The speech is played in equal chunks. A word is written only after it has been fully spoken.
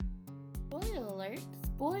alert,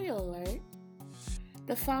 spoiler alert.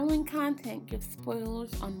 The following content gives spoilers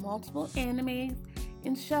on multiple animes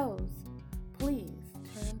and shows. Please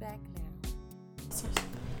turn back now.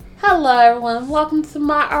 Hello everyone, welcome to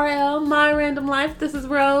My RL, My Random Life. This is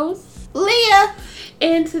Rose. Leah.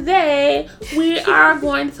 And today we are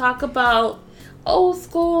going to talk about old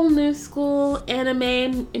school, new school,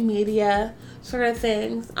 anime, media sort of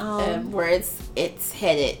things. Where it's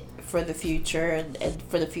headed for the future and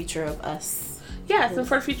for the future of us. Yes, and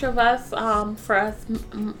for the future of us, for us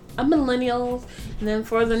millennials, and then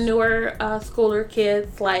for the newer schooler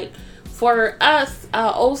kids. Like for us,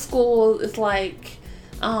 old school is like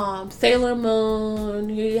Sailor Moon,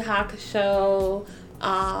 Yu Yu Hakusho,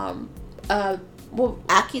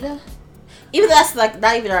 Akira. Even that's like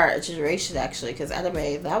not even our generation actually, because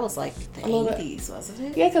anime that was like the 80s, wasn't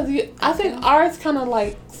it? Yeah, because I think ours kind of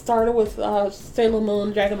like started with Sailor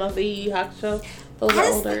Moon, Dragon Ball Z, Yu Yu Hakusho. Those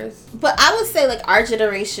are older. But I would say like our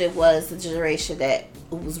generation was the generation that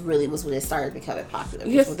was when it started becoming popular.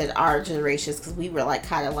 Yes. Within our generations, because we were like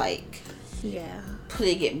kind of like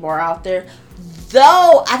putting it more out there.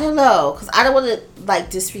 Though I don't know, because I don't want to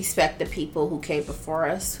like disrespect the people who came before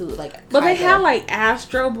us, who like. But they had like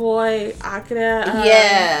Astro Boy, Akira.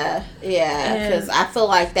 Yeah, because I feel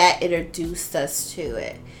like that introduced us to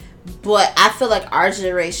it. But I feel like our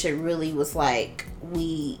generation really was like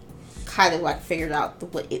we kind of like figured out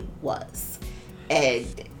what it was, and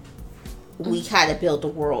we kind of built a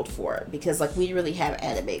world for it, because like we really have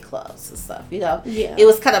anime clubs and stuff, you know. Yeah, it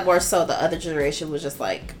was kind of more so the other generation was just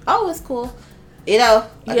like, oh, it's cool. You know,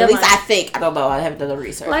 like, at least I think. I don't know. I haven't done the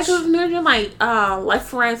research. Like, it was like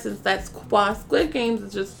for instance, that Squid Games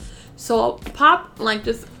is just so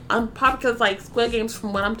just unpopular because like Squid Games,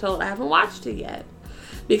 from what I'm told, I haven't watched it yet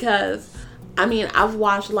because, I mean, I've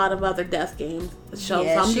watched a lot of other Death Games shows.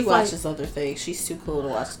 Yeah, so she watches other things. She's too cool to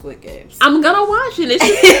watch Squid Games. I'm gonna watch it. It's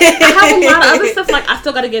just, I have a lot of other stuff. Like, I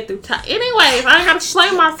still gotta get through time. Anyways, I ain't gotta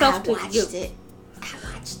explain myself to you. I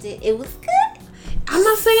watched it. It was good. I'm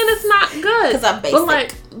not saying it's not good. Because I'm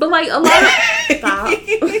basic. But like a lot of...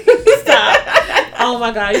 Stop. Oh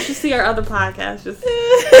my God. You should see our other podcast.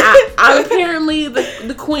 I'm apparently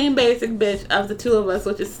the queen basic bitch of the two of us,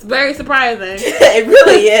 which is very surprising. It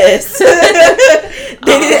really is. They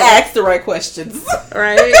didn't ask the right questions.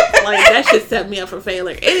 Right? Like, that shit set me up for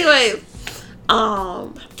failure. Anyways.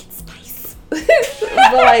 I'm getting spice.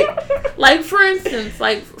 But like for instance,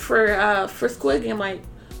 like for Squid Game, like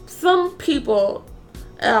some people...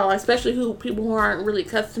 especially people who aren't really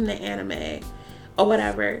accustomed to anime or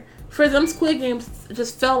whatever, for them Squid Games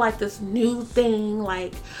just felt like this new thing.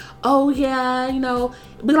 Like, oh yeah, you know,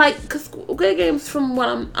 but like, cause Squid Games, from what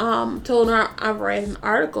I'm told, I've read in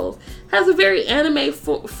articles, has a very anime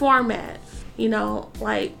format. You know,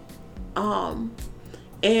 like,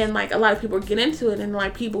 and like a lot of people get into it, and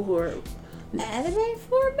like people who are anime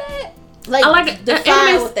format. Like, I like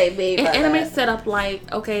define what they mean by anime that. set up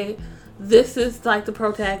like, okay, this is like the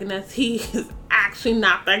protagonist. He is actually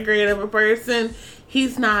not that great of a person.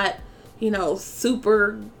 He's not, you know,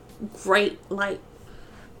 super great. Like,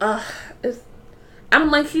 I'm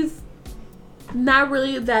like, he's not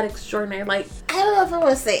really that extraordinary. Like, I don't know if I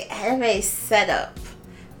want to say anime setup,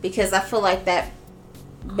 because I feel like that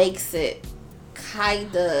makes it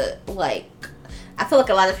kind of like, I feel like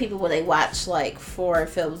a lot of people, when they watch like foreign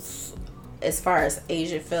films, as far as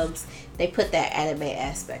Asian films, they put that anime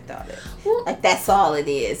aspect on it. Like, that's all it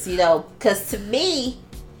is, you know? Because to me,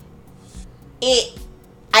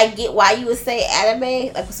 I get why you would say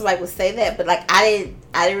anime. Like, somebody would say that, but like, I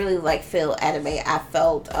didn't really like feel anime. I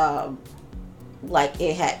felt like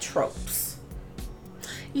it had tropes.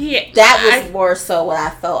 Yeah, that was more so what I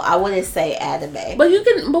felt. I wouldn't say anime. But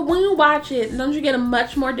when you watch it, don't you get a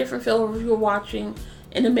much more different feel if you're watching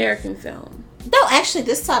an American film? No, actually,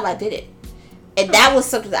 this time I did it. And that was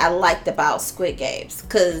something that I liked about Squid Games,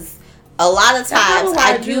 because a lot of times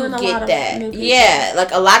I do get that. Yeah,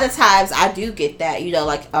 like a lot of times I do get that. You know,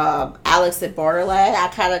 like Alice in Borderland, I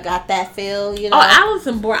kind of got that feel. You know, oh, Alice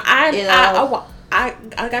in Borderland.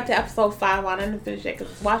 I got to episode 5. I didn't finish it because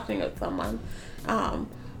I was watching it with someone.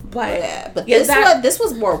 But this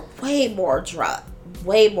was way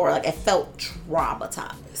more like, it felt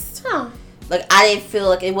dramatized. Huh. Like, I didn't feel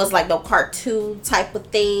like it was like no cartoon type of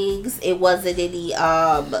things. It wasn't any,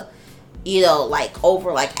 you know, like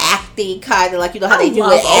over like acting kind of, like, you know how they do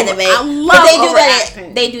in anime. I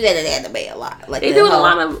love they do that in anime a lot. Like, they do a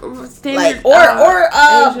lot of standard, like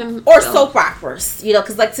or soap operas. You know,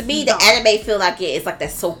 because like to me the anime feel like it's like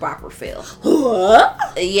that soap opera feel.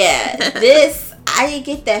 Yeah, this I didn't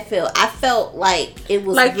get that feel. I felt like it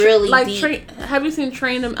was like, really deep. Have you seen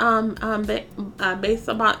Train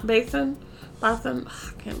Basin? Boston.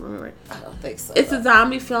 I can't remember. I don't think so. It's a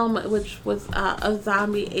zombie film, which was a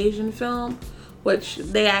zombie Asian film, which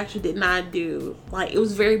they actually did not do. Like, it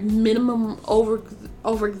was very minimum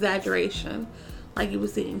over exaggeration, like you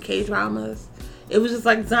would see in K-dramas. It was just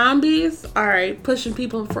like zombies, all right, pushing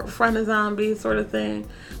people in front of zombies, sort of thing.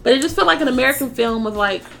 But it just felt like an American film with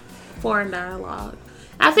like foreign dialogue.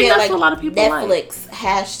 I think that's what a lot of people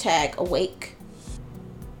Netflix #, Awake.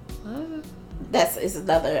 What? Is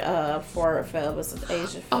another foreign film. It's an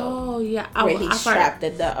Asian film. Oh yeah, where he's trapped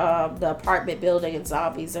in the apartment building and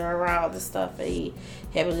zombies are around and stuff, and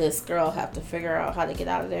him and this girl have to figure out how to get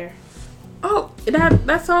out of there. Oh,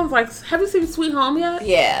 that sounds like. Have you seen Sweet Home yet?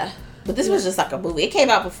 Yeah, but this was just like a movie. It came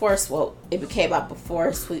out before It came out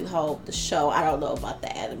before Sweet Home, the show. I don't know about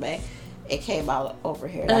the anime. It came out over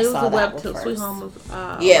here. And I saw that one first. Sweet Home was.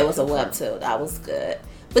 It was a webtoon. That was good.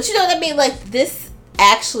 But you know what I mean? Like, this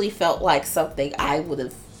actually felt like something I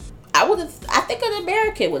think an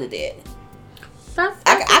American would have did.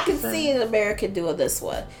 I can see an American doing this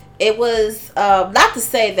one. It was not to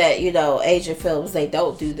say that, you know, Asian films, they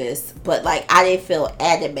don't do this, but like, I didn't feel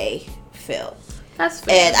anime film. That's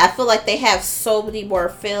fair. And I feel like they have so many more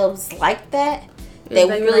films like that. They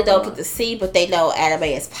really don't get to see, but they know anime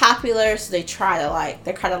is popular, so they try to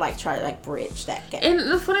they're kind of trying to bridge that gap. And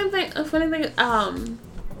the funny thing,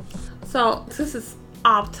 so this is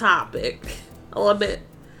off topic a little bit,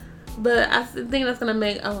 but I think that's gonna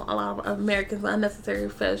make a lot of Americans unnecessarily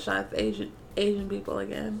fetishize Asian people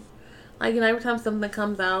again. Like, you know, every time something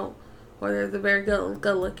comes out where there's a very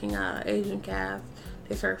good looking Asian cast,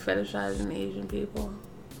 they start fetishizing Asian people.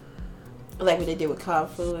 Like what they did with Kung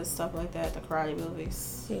Fu and stuff like that, the karate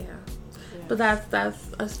movies. Yeah. But that's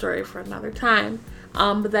a story for another time.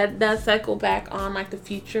 But that does cycle back on like the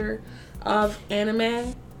future of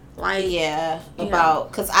anime. Like,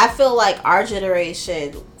 because I feel like our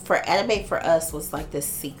generation, for anime for us, was like this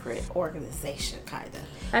secret organization kind of.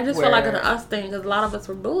 I just feel like an us thing because a lot of us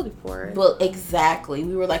were bullied for it. Well, exactly.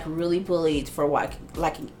 We were like really bullied for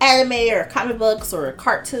liking anime or comic books or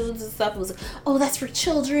cartoons and stuff. It was like, oh, that's for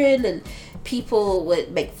children, and people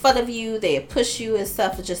would make fun of you. They'd push you and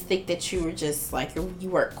stuff and just think that you were just like, you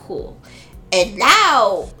weren't cool. And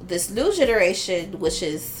now this new generation, which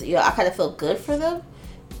is, you know, I kind of feel good for them,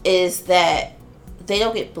 is that they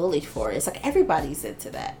don't get bullied for it. It's like everybody's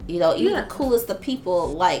into that. You know, even the coolest of people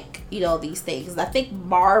like, you know, these things. And I think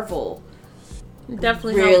Marvel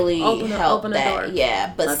definitely really helped that. Door.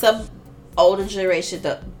 Yeah, but some older generation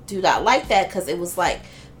do not like that because it was like,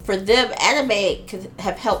 for them, anime could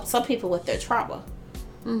have helped some people with their trauma.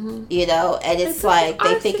 Mm-hmm. You know, and it's like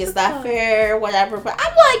they think it's not fair, whatever. But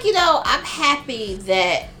I'm like, you know, I'm happy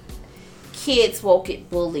that kids won't get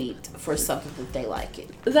bullied for something that they like it.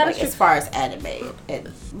 As far as anime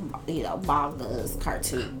and, you know, mangas,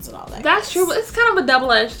 cartoons, and all that. That's true, but it's kind of a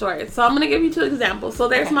double-edged sword. So I'm going to give you two examples. So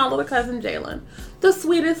there's my little cousin Jalen, the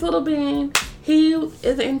sweetest little bean. He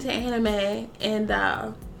is into anime, and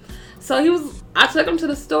so I took him to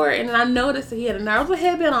the store, and I noticed that he had a Naruto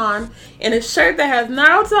headband on and a shirt that has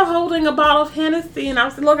Naruto holding a bottle of Hennessy, and I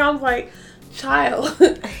was like, child,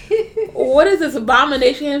 what is this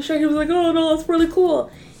abomination shirt? He was like, oh no, it's really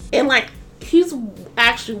cool. And like, he's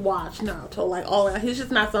actually watched Naruto, like all that. He's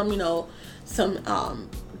just not some, you know,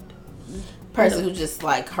 person who just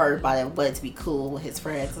like heard about it, wanted to be cool with his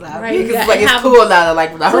friends. Right, it's cool now to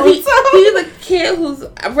like Naruto. So he's a kid who's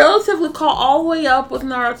relatively caught all the way up with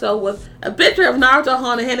Naruto with a picture of Naruto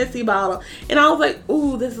on a Hennessy bottle, and I was like,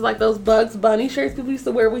 ooh, this is like those Bugs Bunny shirts people used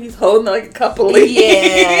to wear when he's holding like a cup of leaves.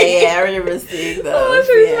 Yeah, I remember seeing those. Oh,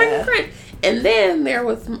 she's like crazy. And then there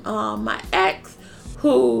was my ex,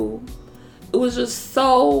 who was just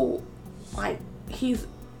so like, he's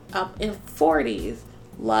up in 40s.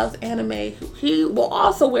 Loves anime. He will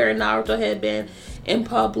also wear a Naruto headband in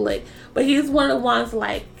public, but he's one of the ones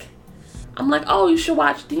like, I'm like, oh, you should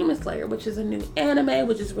watch Demon Slayer, which is a new anime,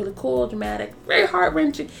 which is really cool, dramatic, very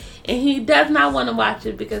heart-wrenching, and he does not want to watch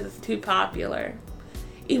it because it's too popular,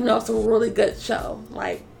 even though it's a really good show.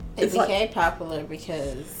 Like, it became popular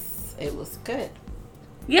because it was good.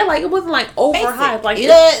 Yeah, like, it wasn't like overhyped. Like, you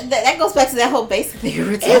know, that goes back to that whole basic thing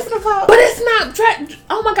we were talking about. But it's not.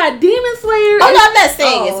 Oh my god, Demon Slayer. Oh no, I'm not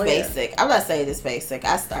saying it's basic. I'm not saying it's basic.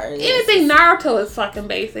 I started. Anything Naruto is fucking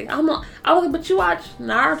basic. I was like, but you watch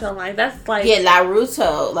Naruto, like that's like. Yeah,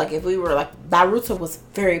 Naruto. Like, if we were like, Naruto was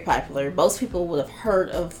very popular. Most people would have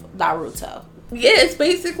heard of Naruto. Yeah, it's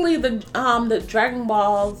basically the Dragon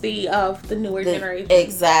Ball Z of the newer generation.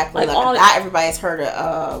 Exactly. Like not everybody's heard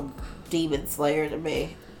of Demon Slayer to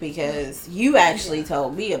me, because you actually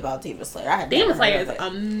told me about Demon Slayer. Demon Slayer is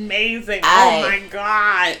amazing. Oh my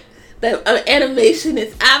god. The animation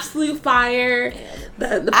is absolute fire.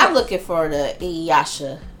 I'm looking for the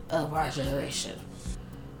Inuyasha of our generation.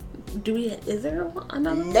 Is there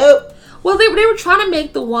another one? Nope. Well, they were trying to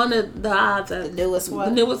make the one of the newest one.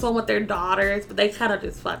 The newest one with their daughters, but they kind of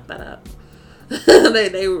just fucked that up.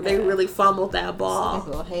 they really fumbled that ball. Some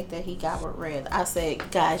people hate that he got with Red. I said,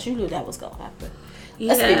 guys, you knew that was gonna happen.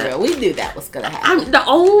 Yeah. Let's be real. We knew that was gonna happen. The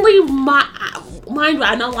only mind you,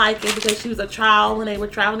 I don't like it because she was a child when they were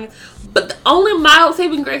traveling. But the only mild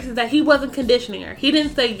saving grace is that he wasn't conditioning her. He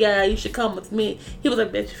didn't say, "Yeah, you should come with me." He was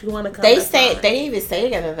like, "Bitch, if you want to come." They didn't even stay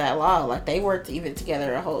together that long. Like they weren't even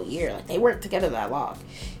together a whole year. Like they weren't together that long.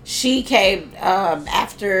 She came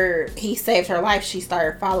after he saved her life. She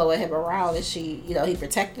started following him around, and he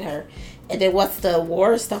protected her. And then once the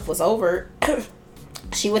war stuff was over,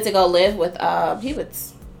 she went to go live with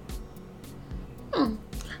Hewitts.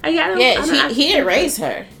 He didn't raise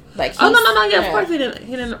her. Like no, yeah, of course he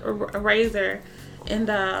didn't raise her, and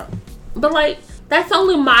but like that's the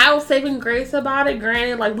only mild saving grace about it.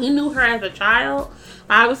 Granted, like we knew her as a child.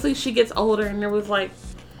 Obviously, she gets older, and there was like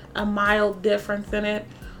a mild difference in it.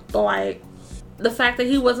 But like the fact that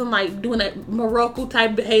he wasn't like doing that Morocco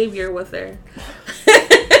type behavior with her,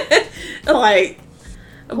 I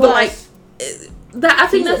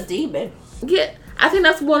think that's a demon. Yeah, I think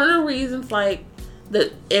that's one of the reasons like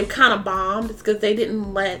that it kind of bombed. It's because they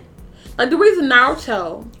didn't let the reason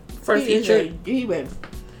Naruto first featured a demon.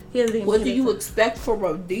 Demon. What do you expect from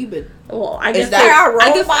a demon? Well, I guess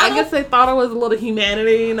I guess they thought it was a little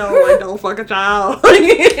humanity. Don't fuck a child.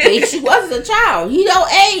 She wasn't a child. He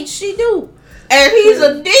don't age. She do, and he's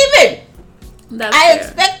a demon. I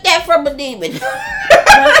expect that from a demon.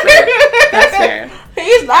 That's fair.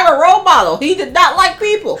 He's not a role model. He did not like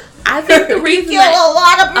people. I think the reason he killed a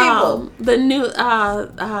lot of people. The new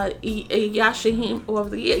Yashahime, what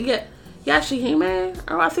was it?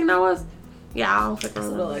 Yashahime, or I think that was. Yeah, I don't think I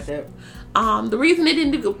remember. Like that. The reason it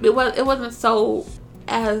didn't do it wasn't so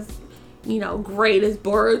as great as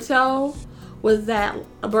Boruto was that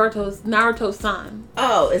Boruto's Naruto's son.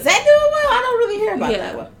 Oh, is that doing well? I don't really hear about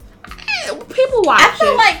that one. People watch it. I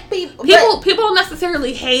feel like people don't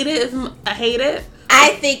necessarily hate it. I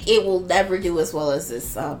think it will never do as well as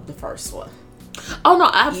this the first one. Oh no,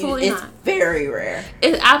 absolutely not. It's very rare.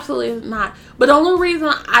 It absolutely not. But the only reason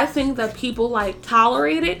I think that people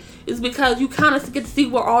tolerate it is because you kind of get to see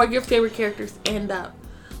where all your favorite characters end up.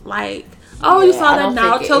 You saw that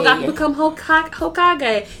Naruto got to become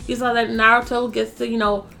Hokage. You saw that Naruto gets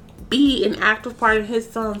to be an active part of his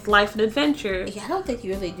son's life and adventure. Yeah, I don't think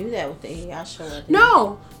you really do that with the Inuyasha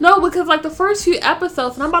one. No, because the first few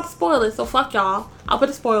episodes, and I'm about to spoil it, so fuck y'all. I'll put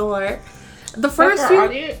a spoiler alert. The first few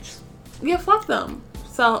audience. Yeah, fuck them.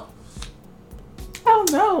 So, I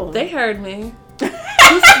don't know. They heard me.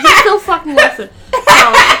 Just still fucking listen.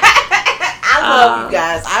 I love you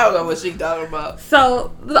guys. I don't know what she's talking about.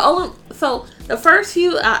 So the first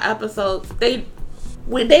few episodes, they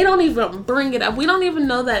don't even bring it up. We don't even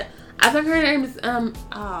know that. I think her name is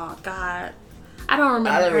oh god, I don't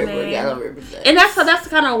remember her name. I don't remember that. And that's the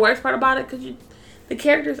kind of worst part about it because the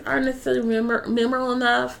characters aren't necessarily memorable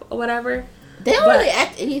enough or whatever. They don't really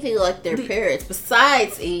act anything like their parents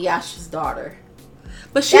besides Inuyasha's daughter.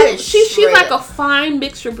 But she's like a fine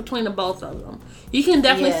mixture between the both of them. You can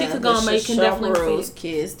definitely see Kagome. You can definitely see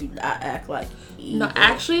kids do not act like evil. No,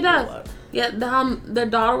 actually it does. Yeah, the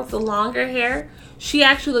daughter with the longer hair, she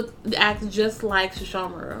actually acts just like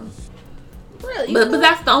Sesshomaru. Really? But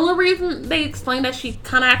that's the only reason they explain that she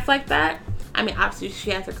kind of acts like that. I mean, obviously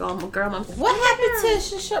she has her girl mom. What happened to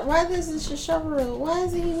Sesshomaru? Why isn't Sesshomaru? Why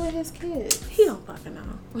isn't he with his kids? He don't fucking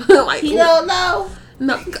know. He don't know?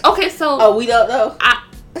 No. Okay, so. Oh, we don't know?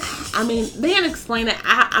 I mean, they didn't explain it.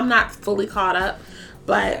 I'm not fully caught up.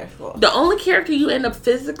 But the only character you end up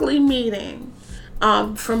physically meeting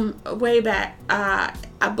from way back, I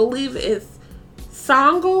believe is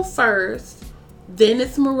Sango first, then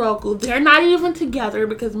it's Moroku. They're not even together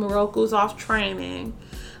because Moroku's off training.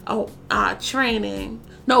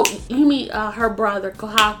 No, you meet her brother,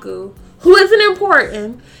 Kohaku, who isn't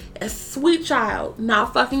important. A sweet child,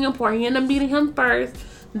 not fucking important. You end up meeting him first,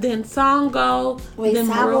 then Sango. Wait, then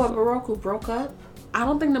Sango and Moroku broke up? I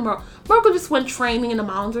don't think Moroku just went training in the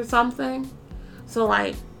mountains or something. So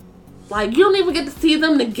like you don't even get to see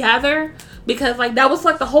them together because that was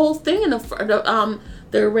the whole thing in the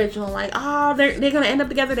original. They're gonna end up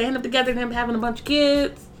together. They end up together. Them having a bunch of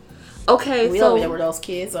kids. Okay, we don't know where those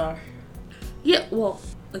kids are. Yeah, well,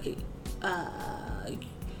 okay.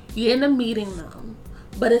 You end up meeting them,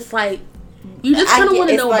 but it's you just kind of want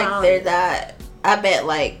to know about. They're not. I bet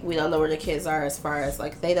we don't know where the kids are as far as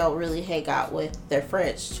they don't really hang out with their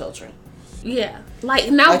French children. Yeah.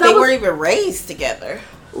 Like, now like, that they was, weren't even raised together.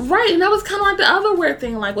 right, and that was kind of like the other weird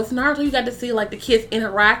thing. Like, with Naruto, you got to see, like, the kids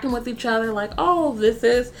interacting with each other. Like, oh, this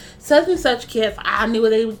is such and such kids. I knew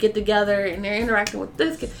they would get together, and they're interacting with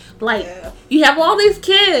this kid. Like, you have all these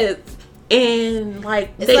kids, and,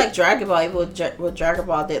 like... It's like Dragon Ball. Even when Dragon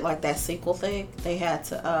Ball did, like, that sequel thing, they had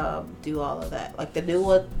to do all of that. Like, the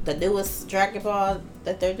newest Dragon Ball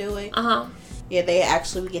that they're doing. Uh-huh. Yeah, they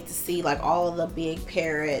actually get to see, like, all of the big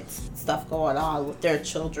parents and stuff going on with their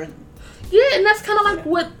children. Yeah, and that's kind of like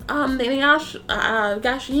what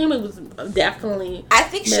Gashihime was definitely... I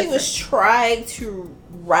think missing. she was trying to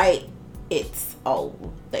write its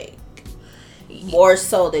own thing. More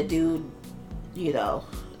so than do,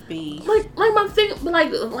 be... Like my thing,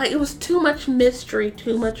 like it was too much mystery,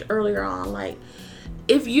 too much earlier on. Like,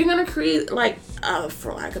 if you're gonna create, like,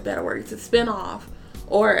 for lack of better words, a spin-off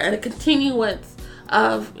or a continuance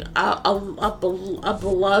of a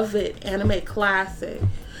beloved anime classic.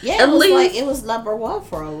 Yeah, at least, it was number one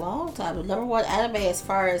for a long time. The number one anime as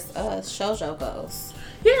far as shoujo goes.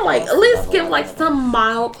 Yeah, like, at least give, like, some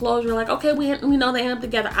mild closure. Like, okay, we know they end up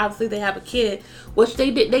together. Obviously, they have a kid, which they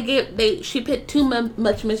did. She put too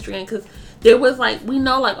much mystery in, because there was, like, we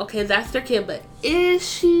know, like, okay, that's their kid, but is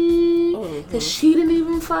she? Because she didn't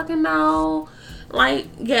even fucking know. Like,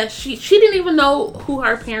 yeah, she didn't even know who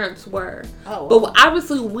her parents were. Oh, wow. But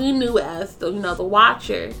obviously, we knew as the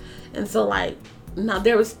watcher, and so, like, no,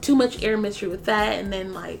 there was too much air mystery with that, and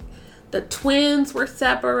then, like, the twins were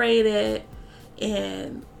separated.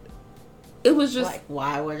 And it was just... Like,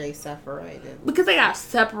 why were they separated? Because they got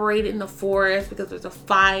separated in the forest because there's a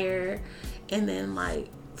fire. And then, like,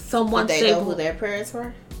 someone... Did they know who their parents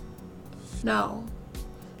were? No.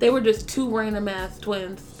 They were just two random-ass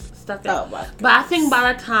twins stuck in... Oh, my God. But I think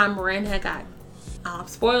by the time Ren had got,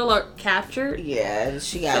 spoiler alert, captured... Yeah,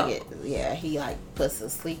 she got he, like, puts a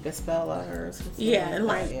sleeping spell on her or something. Yeah, and,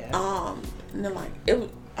 like, and then, like, it was...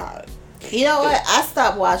 You know what? I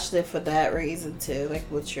stopped watching it for that reason too, like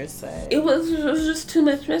what you're saying. It was just too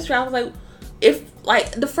much mystery. I was like, if,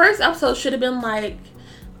 like, the first episode should have been like,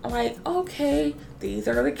 okay, these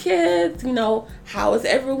are the kids, how is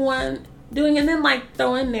everyone doing? And then, like,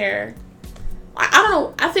 throw in there, I don't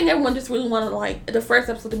know, I think everyone just really wanted, like, the first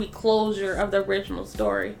episode to be closure of the original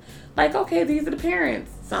story. Like, okay, these are the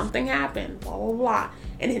parents, something happened, blah, blah, blah.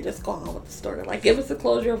 And then just go on with the story. Like, give us the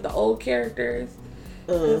closure of the old characters.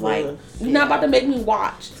 Like, you're not about to make me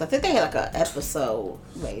watch. So I think they had, like, an episode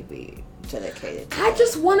maybe dedicated to I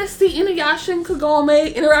just want to see Inuyasha and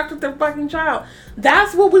Kagome interact with their fucking child.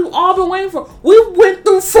 That's what we've all been waiting for. We went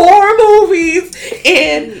through 4 movies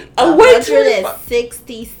and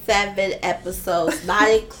 167 episodes, not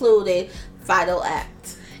including final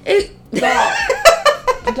act.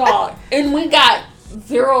 Dog. And we got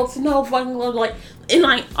 0 to no fucking love. Like, and,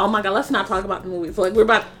 like, oh my God, let's not talk about the movies. Like, we're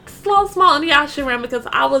about slow, small Inuyasha ran because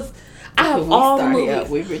I have all the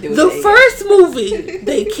movies. The first movie,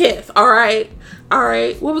 they kiss. All right.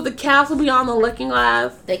 What was the Castle Beyond the Looking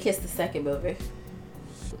Glass? They kissed the second movie.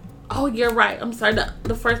 Oh, you're right. I'm sorry.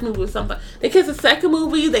 The first movie was something. They kissed the second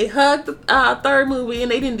movie. They hugged the third movie,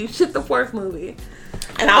 and they didn't do shit the fourth movie.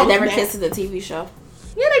 And they never kissed in the TV show.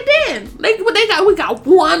 Yeah, they did. We got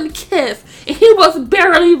one kiss, and he was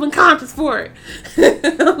barely even conscious for it.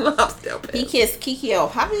 I'm still pissed. He kissed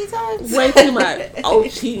Kikyo how many times? Way too much. Oh,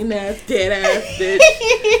 cheating ass, dead ass bitch.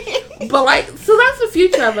 But, like, so that's the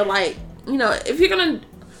future of it. Like, if you're gonna,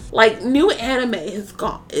 like, new anime is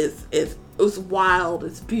it's wild.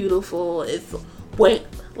 It's beautiful. It's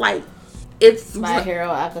it's My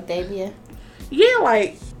Hero Academia. Yeah,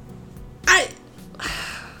 like,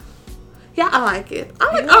 yeah, I like it.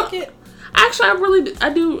 I like it. Actually,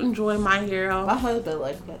 I do enjoy My Hero. My husband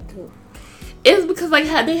likes that too. It's because, like,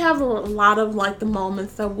 they have a lot of, like, the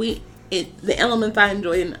moments that the elements I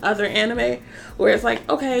enjoy in other anime, where it's like,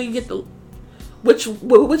 okay, you get which is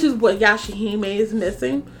what Yashahime is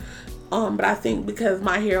missing. But I think because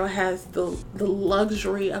My Hero has the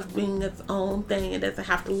luxury of being its own thing, it doesn't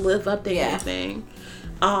have to live up to anything.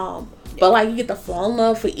 But, like, you get to fall in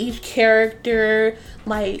love for each character,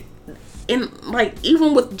 like. And, like,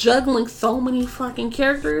 even with juggling so many fucking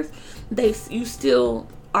characters, you still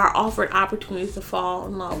are offered opportunities to fall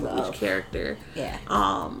in love with each character. Yeah.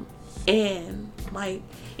 And, like,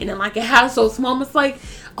 and then, like, it has those moments like,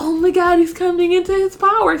 oh my God, he's coming into his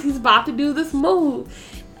powers. He's about to do this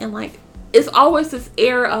move. And, like, it's always this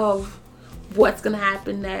air of what's going to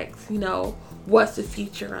happen next, what's the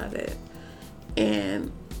future of it.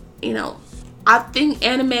 And, I think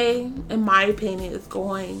anime, in my opinion, is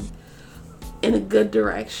going in a good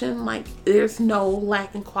direction. Like, there's no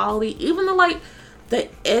lack in quality, even though, like, the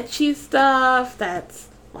ecchi stuff that's,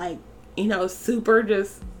 like, super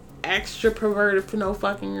just extra perverted for no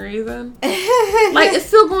fucking reason. Like, it's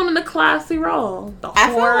still going in the classy role. The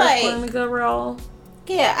horror is going in the good role.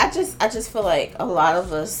 Yeah, I just feel like a lot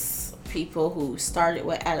of us people who started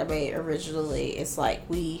with anime originally, it's like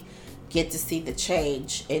we get to see the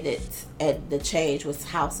change in it, and the change with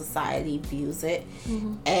how society views it.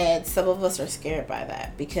 Mm-hmm. And some of us are scared by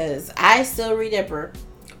that, because I still remember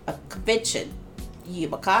a convention,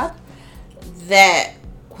 Youmacon, that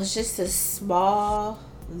was just a small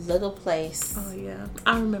little place. Oh yeah,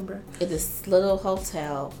 I remember. In this little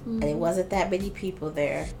hotel, and it wasn't that many people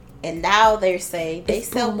there. And now they're saying they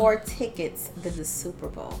sell more tickets than the Super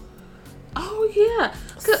Bowl. Oh yeah,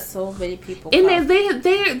 so many people. And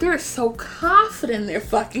they're so confident in their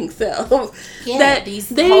fucking selves. Yeah, that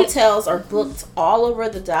these hotels are booked all over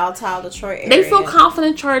the downtown Detroit area. They feel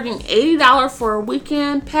confident charging $80 for a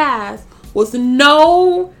weekend pass with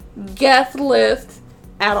no guest list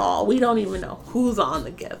at all. We don't even know who's on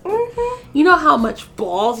the guest list. Mm-hmm. You know how much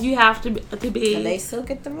balls you have to be. And they still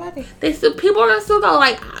get the money. People are gonna still go.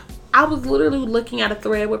 Like, I was literally looking at a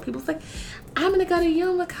thread where people was like, I'm gonna go to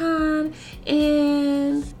Youmacon,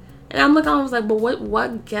 and I'm looking. I was like, but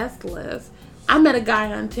what guest list? I met a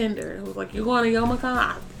guy on Tinder who was like, "You going to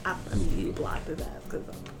Youmacon?" I immediately blocked his ass because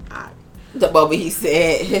the moment he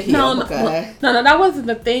said no, that wasn't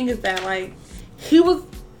the thing. Is that like he was?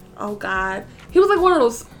 Oh God, he was like one of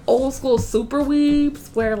those old school super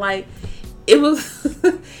weebs where like it was.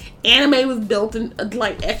 Anime was built in,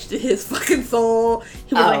 like, etched in his fucking soul.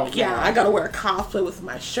 He was like, yeah, I gotta wear a cosplay with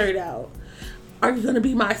my shirt out. Are you gonna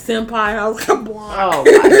be my senpai? I was like, block. Oh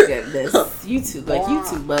my goodness. You too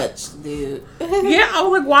much, dude. Yeah, I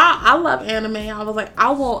was like, wow, I love anime. I was like,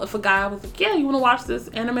 I will, if a guy was like, yeah, you wanna watch this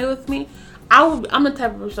anime with me? I'm the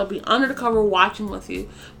type of person that'll be under the cover watching with you.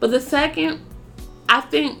 But the second, I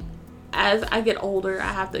think, as I get older,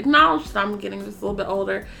 I have to acknowledge that I'm getting just a little bit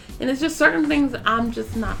older. And it's just certain things that I'm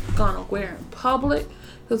just not gonna wear in public.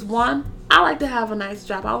 Because one, I like to have a nice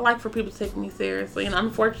job. I like for people to take me seriously. And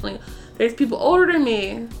unfortunately, there's people older than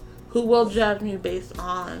me who will judge me based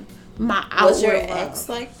on my outward. Was your ex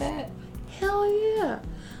like that? Hell yeah.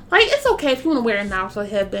 Like, it's okay if you want to wear a natural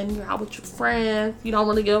headband, you're out with your friends, you don't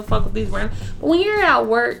really give a fuck with these brands. But when you're at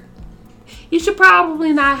work, you should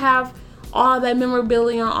probably not have all that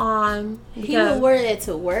memorabilia on. He would wear it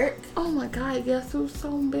to work? Oh my God, yes, it was so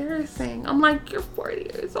embarrassing. I'm like, you're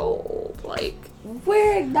 40 years old. Like,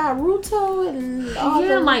 wearing Naruto and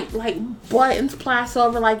all like buttons plastered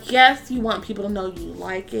over. Like, yes, you want people to know you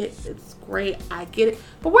like it. It's great. I get it.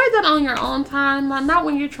 But wear that on your own time. Not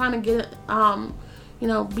when you're trying to get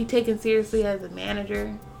be taken seriously as a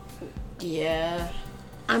manager. Yeah.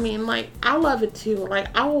 I mean, like, I love it too. Like,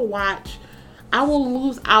 I will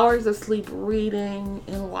lose hours of sleep reading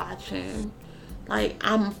and watching. Like,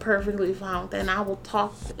 I'm perfectly fine with that. And I will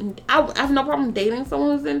talk, and I have no problem dating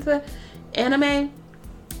someone who's into anime.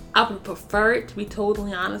 I would prefer it, to be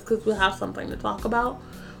totally honest, because we'll have something to talk about.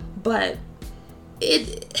 But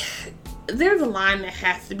there's a line that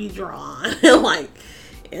has to be drawn.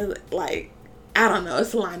 I don't know.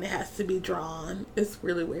 It's a line that has to be drawn. It's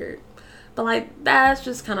really weird. But, like, that's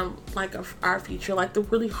just kind of, like, our future. Like, the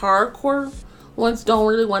really hardcore ones don't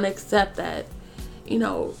really want to accept that,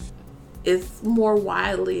 it's more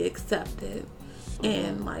widely accepted.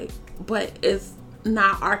 And, like, but it's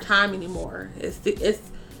not our time anymore. It's the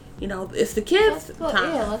kids'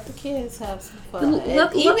 time. Yeah, let the kids have some fun.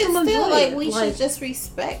 Let even still, like, we should just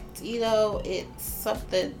respect, it's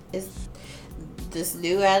something, it's this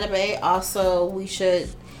new anime. Also, we should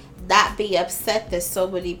not be upset that so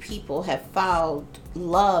many people have found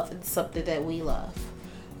love in something that we love.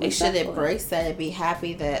 We should embrace that and be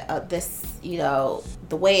happy that this,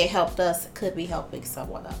 the way it helped us, it could be helping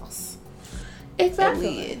someone else.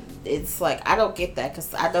 Exactly. It's like, I don't get that,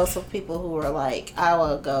 because I know some people who are like, I don't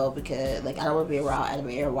want to go because, like, I don't want to be around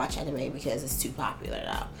anime or watch anime because it's too popular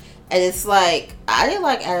now. And it's like, I didn't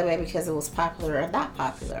like anime because it was popular or not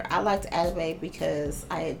popular. I liked anime because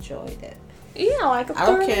I enjoyed it. Yeah, like, I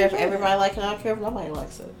don't care if everybody likes it. I don't care if nobody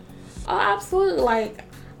likes it. Oh, absolutely. Like,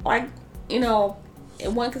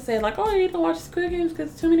 one could say, like, oh, you don't watch Squid Games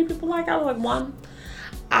because too many people like it. I was like, one,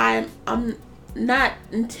 I'm not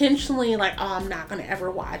intentionally like, oh, I'm not going to ever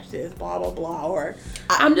watch this, blah, blah, blah. Or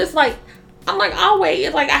I'm just like, I'll wait.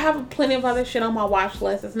 It's like, I have plenty of other shit on my watch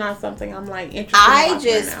list. It's not something I'm, like, interested in I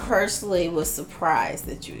just right personally was surprised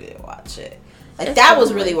that you didn't watch it. Like, that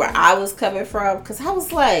was really where I was coming from. Because I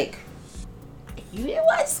was like, you didn't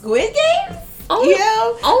watch Squid Games? Only, you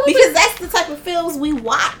know, because that's the type of films we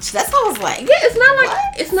watch. That's what I was like. Yeah,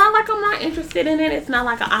 it's not like I'm not interested in it. It's not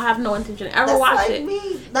like I have no intention to ever watch like it.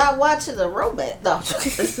 Me not watching a romance. No,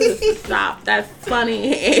 stop. That's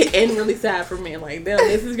funny and really sad for me. Like, damn,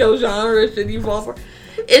 this is your genre. Should you fall for?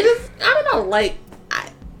 It just, I don't know. Like,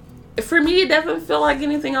 for me, it doesn't feel like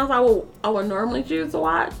anything else I would normally choose to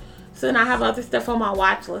watch. So then I have other stuff on my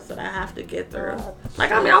watch list that I have to get through.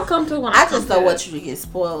 Like, I mean, I'll come to when I just don't want you to get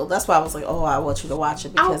spoiled. That's why I was like, oh, I want you to watch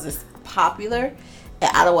it because it's popular.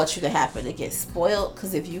 And I don't want you to happen to get spoiled.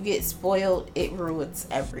 Because if you get spoiled, it ruins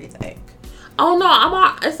everything. Oh,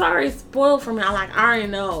 no. It's already spoiled for me. I already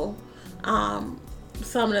know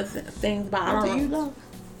some of the things. But I don't know. Do you know?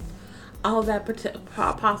 Oh, that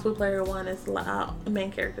possible player one is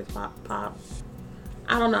main character's pop.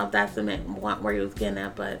 I don't know if that's the one where he was getting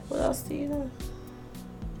at, but what else do you know?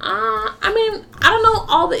 I mean, I don't know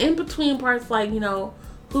all the in between parts, like, you know,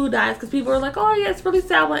 who dies, because people are like, oh yeah, it's really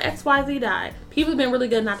sad when XYZ died. People have been really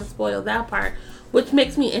good not to spoil that part, which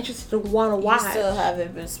makes me interested to want to watch. You still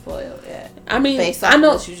haven't been spoiled yet. I mean, based on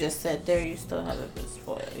what you just said there, you still haven't been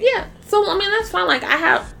spoiled yet. Yeah, so I mean that's fine. Like I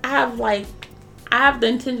have the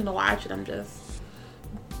intention to watch it. I'm just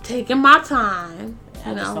taking my time.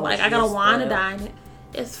 You know, like I gotta want to dine it.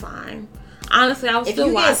 It's fine. Honestly, I would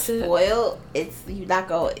still watch it. If you get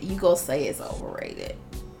spoiled, you go say it's overrated.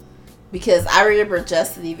 Because I remember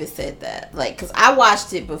Justin even said that. Like, because I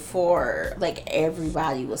watched it before, like,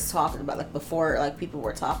 everybody was talking about it. Like, before, like, people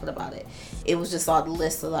were talking about it. It was just on the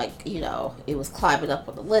list of, like, you know, it was climbing up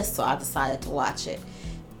on the list. So I decided to watch it.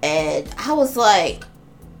 And I was like,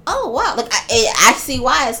 oh, wow. Like, I see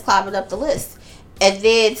why it's climbing up the list. And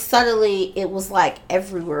then suddenly it was like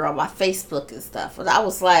everywhere on my Facebook and stuff. And I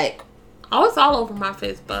was like, oh, it's all over my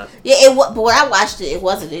Facebook. Yeah, but when I watched it, it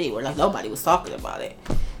wasn't anywhere. Like, nobody was talking about it.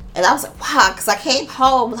 And I was like, wow. Because I came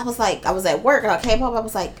home and I was like, I was at work and I came home. I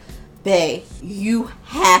was like, babe, you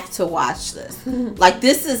have to watch this. Like,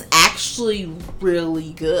 this is actually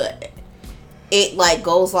really good. It, like,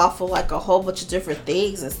 goes off of, like, a whole bunch of different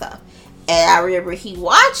things and stuff. And I remember he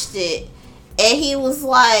watched it and he was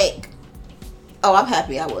like, oh, I'm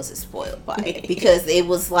happy I wasn't spoiled by it. Because it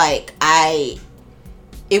was like,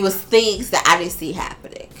 it was things that I didn't see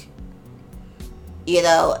happening. You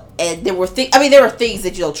know? And there were things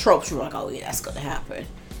that, you know, tropes, you were like, oh yeah, that's going to happen.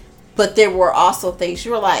 But there were also things you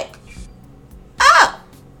were like, oh.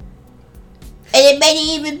 And it made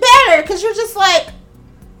it even better because you're just like,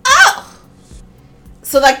 oh.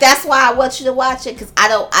 So, like, that's why I want you to watch it. Because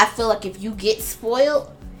I feel like if you get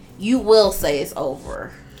spoiled, you will say it's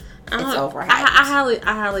over. It's overhyped. I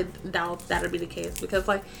highly doubt that'll be the case because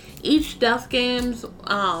like each Death Games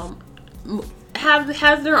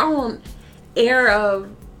has their own air of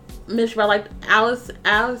mystery. Like Alice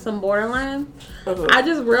in Borderland. Mm-hmm. I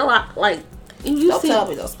just realized like don't tell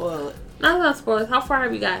me, don't spoil it. No, not spoilers. How far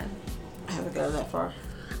have you gotten? I haven't gotten that far.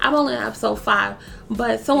 I'm only on episode 5,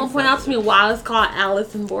 but someone pointed out to me why it's called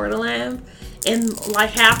Alice in Borderland, and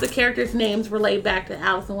like half the characters' names relate back to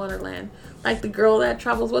Alice in Wonderland. Like the girl that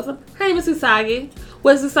travels with him, her name is Usagi.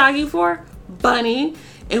 What's Usagi for? Bunny.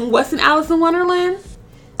 And what's in Alice in Wonderland?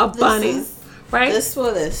 A bunny. Right? This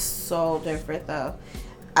one is so different though.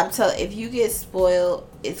 I'm telling you, if you get spoiled,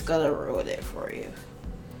 it's gonna ruin it for you.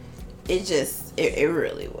 It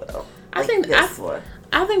really will. I think that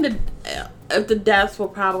if the deaths will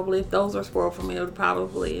probably, if those are spoiled for me, it would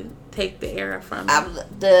probably take the era from me.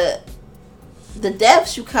 The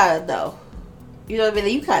deaths you kind of know. You know what I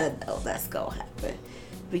mean? You kind of know that's gonna happen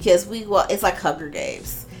because it's like Hunger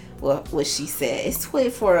Games. What she said, it's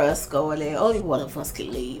 24 of us going there. Only one of us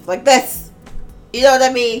can leave. Like that's, you know what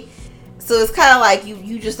I mean? So it's kind of like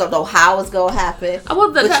you just don't know how it's gonna happen,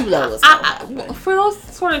 but you know it's gonna happen. For those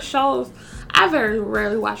sort of shows, I very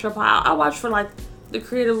rarely watch for. I watch for like the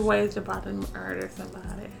creative ways about to murder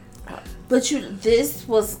somebody. But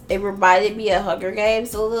it reminded me of Hunger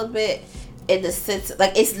Games a little bit. In the sense,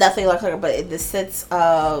 like, it's nothing like Hunger, but in the sense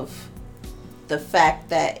of the fact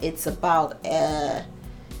that it's about,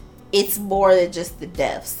 it's more than just the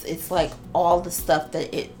deaths. It's like all the stuff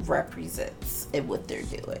that it represents and what they're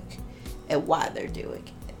doing and why they're doing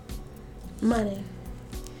it. Money.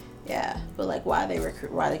 Yeah, but like why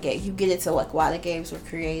the game. You get into like why the games were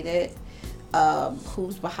created,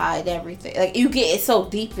 who's behind everything. Like you get so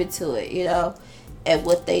deep into it, you know. And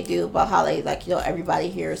what they do about how they, like, you know, everybody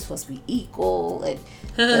here is supposed to be equal and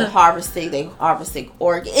harvesting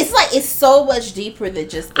organs. It's like, it's so much deeper than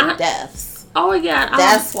just the deaths. Oh, yeah.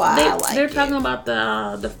 That's why they're talking about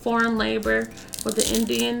the foreign labor with the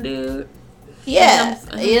Indian dude. Yeah.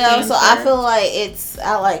 You know, so I feel like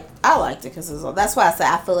I liked it because that's why I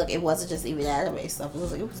said I feel like it wasn't just even anime stuff. It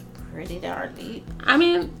was pretty darn deep. I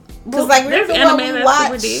mean, because like there's anime that's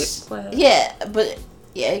super deep. But yeah, but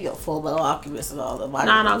yeah, you go Full Metal Alchemist and all the.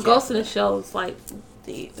 No, Ghost in the Shell is like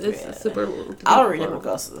deep. It's super. I don't remember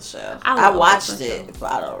Ghost in the Shell. I watched it,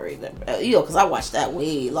 but I don't remember. Because I watched that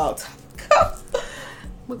way long time ago.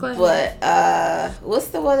 But what's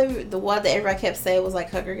the one? The one that everybody kept saying was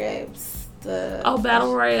like Hunger Games.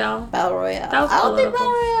 Battle Royale. Battle Royale. I don't think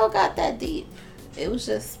Battle Royale got that deep. It was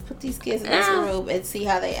just put these kids in this room and see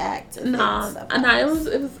how they act. It was.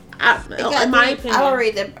 In my opinion, I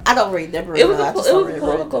don't read them. It was a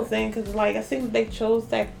political thing because, like, I think they chose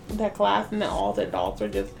that class and then all the adults were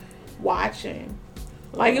just watching.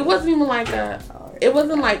 Like, it wasn't even like it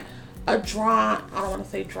wasn't like a I don't want to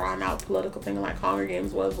say drawn out political thing like Hunger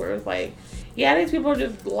Games was, where it was like, yeah, these people are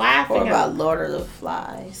just laughing. What about Lord of the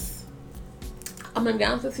Flies? I'm gonna be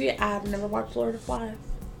honest with you, I've never watched Lord of the Flies.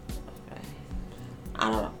 I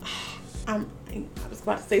don't know. I was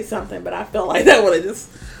about to say something, but I felt like that would have just.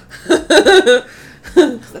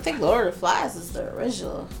 I think Lord of the Flies is the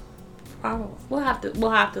original. Probably. We'll have to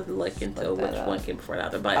look into which one came before the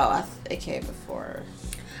other. But it came before.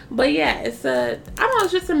 But yeah, I don't know.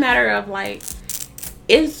 It's just a matter of like,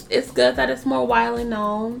 it's good that it's more widely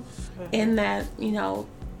known, and that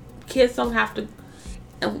kids don't have to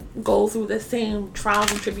go through the same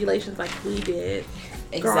trials and tribulations like we did.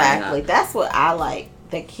 Exactly. That's what I like.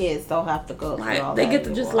 The kids don't have to go through all they that get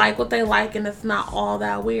to just like what they like, and it's not all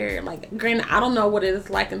that weird. Like, granted, I don't know what it is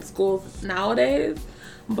like in schools nowadays,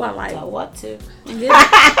 but like, don't want to. Yeah,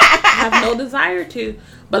 I have no desire to.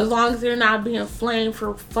 But as long as they're not being flamed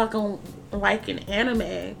for fucking liking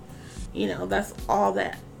anime, that's all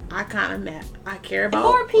that I kind of I care about.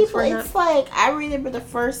 And more people, it's like I remember the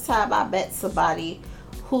first time I met somebody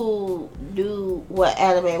who knew what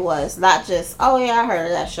anime was, not just I heard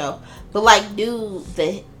of that show, but like knew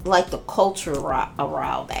the culture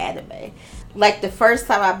around anime. Like the first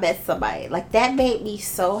time I met somebody, like that made me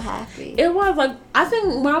so happy. It was like, I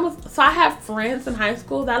think I have friends in high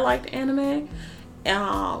school that liked anime,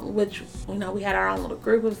 which we had our own little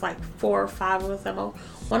group. It was like 4 or 5 of us.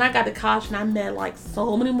 When I got to college and I met like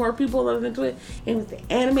so many more people that was into it, it was the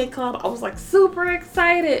anime club. I was like super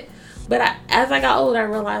excited. But as I got older, I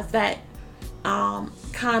realized that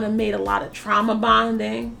kind of made a lot of trauma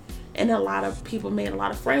bonding, and a lot of people made a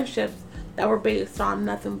lot of friendships that were based on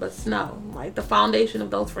nothing but snow. Like, the foundation of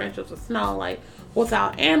those friendships was snow. Like,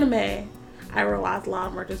 without anime, I realized a lot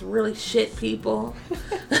of them are just really shit people.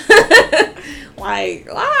 Like,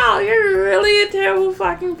 wow, you're really a terrible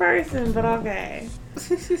fucking person, but okay.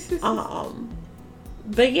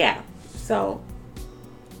 But yeah, so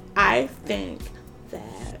I think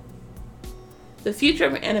that the future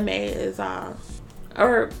of anime is,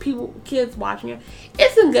 kids watching it,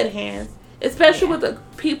 it's in good hands, especially with the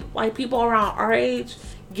people around our age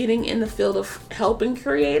getting in the field of helping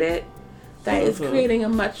create it. That is creating a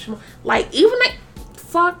much more,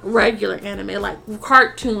 fuck regular anime, like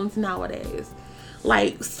cartoons nowadays,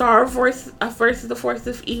 like Star Wars versus the Force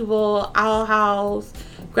of Evil, Owl House,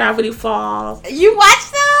 Gravity Falls. You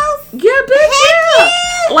watch those? Yeah, bitch.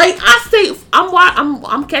 Yeah. Like,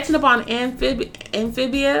 I'm catching up on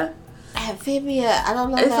Amphibia. I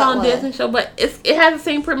don't know. It's on one. Disney show, but it has the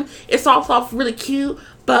same premise. It's also really cute,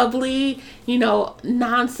 bubbly,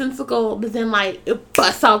 nonsensical, but then like it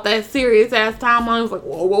busts out that serious ass timeline. I was like,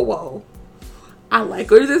 whoa. I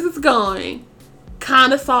like where this is going.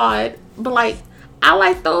 Kind of saw it, but like I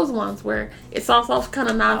like those ones where it's also kind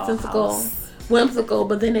of nonsensical, whimsical,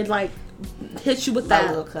 but then it like hits you with that.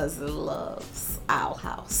 My little cousin loves Owl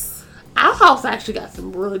House. Owl House actually got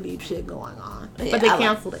some really deep shit going on, but they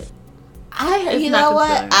canceled it. You know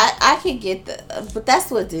what? I can get but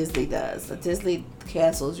that's what Disney does. Disney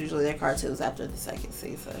cancels usually their cartoons after the second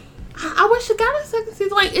season. I wish it got a second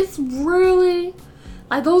season. Like, it's really,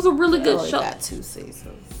 like, those are really good shows. Got 2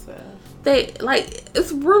 seasons. So.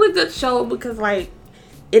 It's a really good show because like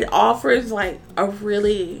it offers like a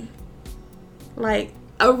really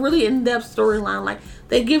in-depth storyline. Like,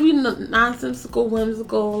 they give you nonsensical,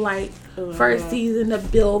 whimsical, like first season to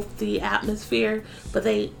build the atmosphere, but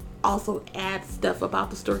they also add stuff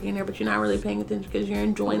about the story in there, but you're not really paying attention because you're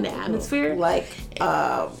enjoying the atmosphere. Like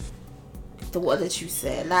the one that you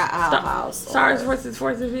said, not Owl House. Stars versus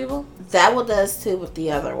Force of Evil. That one does too, with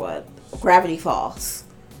the other one, Gravity Falls.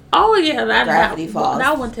 Oh yeah, Gravity Falls.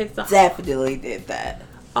 That one takes the definitely did that.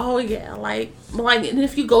 Oh yeah, like, and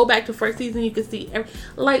if you go back to first season, you can see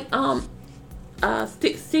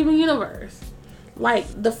Steven Universe. Like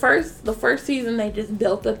the first season, they just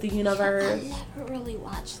built up the universe. I never really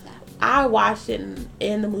watched that. I watched it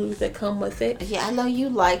in the movies that come with it. Yeah, I know you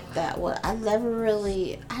like that one. I never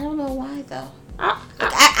really. I don't know why though.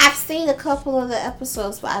 I've seen a couple of the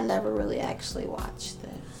episodes, but I never really actually watched it.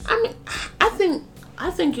 I mean, I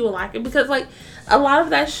think you will like it because like a lot of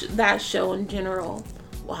that show in general,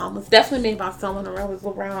 was definitely made by someone that was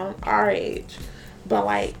around our age, but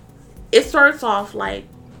like it starts off like,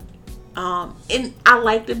 and I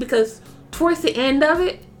liked it because towards the end of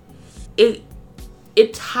it,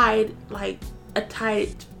 it tied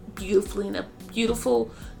it beautifully in a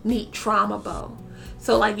beautiful, neat trauma bow.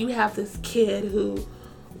 So like you have this kid who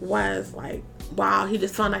was like, wow, he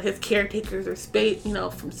just found out his caretakers are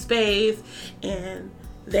from space, and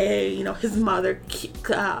they, his mother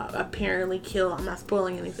apparently killed. I'm not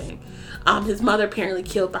spoiling anything. His mother apparently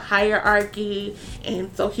killed the hierarchy,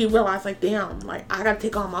 and so he realized like, damn, like I gotta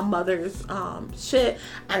take on my mother's shit.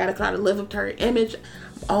 I gotta try to live up to her image.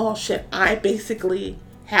 Oh shit, I basically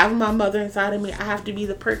have my mother inside of me. I have to be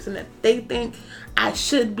the person that they think I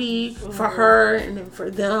should be for her and then for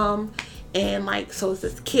them. And like, so it's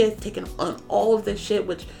this kid taking on all of this shit,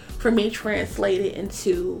 which for me translated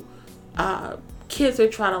into kids are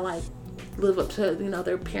trying to like live up to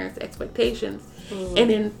their parents' expectations. And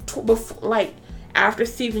then before, like after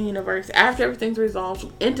Steven Universe, after everything's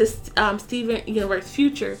resolved into Steven Universe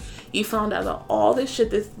Future, you found out that all this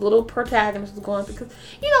shit this little protagonist was going through, because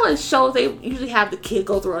in shows they usually have the kid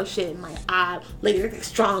go through all shit and like later they're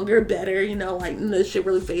stronger, better, like this shit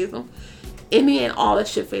really phase them. In the end, all that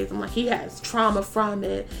shit phased him. Like he has trauma from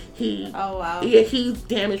it. He's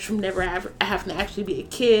damaged from never having to actually be a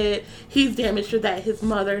kid. He's damaged that his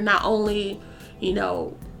mother not only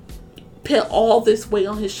put all this weight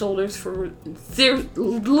on his shoulders for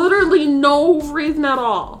literally no reason at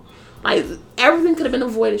all. Like everything could have been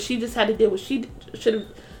avoided. She just had to do what she should have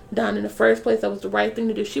done in the first place. That was the right thing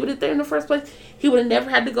to do. She would have done in the first place. He would have never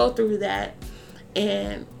had to go through that.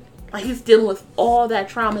 And like he's dealing with all that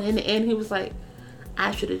trauma, and in the end he was like,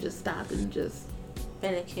 I should have just stopped and just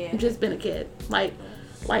been a kid. Like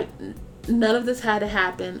none of this had to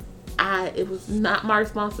happen. It was not my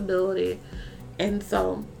responsibility. And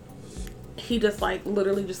so he just like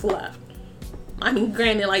literally just left. I mean,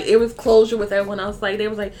 granted, like it was closure with everyone else. Like they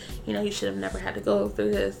was like, you should have never had to go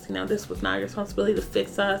through this. This was not your responsibility to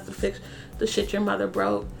fix us, to fix the shit your mother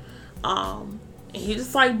broke. And he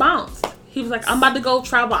just like bounced. He was like, I'm about to go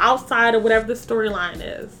travel outside of whatever the storyline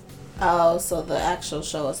is. Oh, so the actual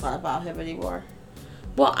show is not about him anymore.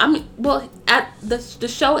 Well, at the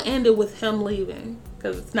show ended with him leaving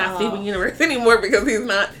because it's not Steven Universe anymore because he's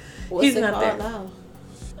not. What's it called now?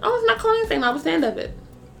 Oh, it's not called anything. That was the end of it.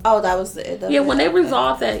 Oh, that was the end of it. Yeah, when they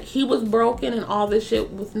resolved that he was broken and all this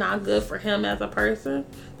shit was not good for him as a person,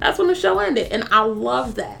 that's when the show ended, and I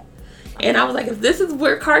love that. And I was like, if this is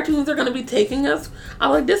where cartoons are going to be taking us,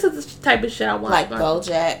 I'm like, this is the type of shit I want. Like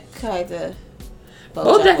BoJack, kind of.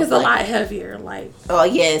 BoJack is a lot heavier. Like, oh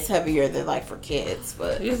yeah, it's heavier than like for kids,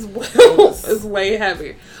 but it's way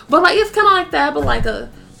heavier. But like, it's kind of like that, but like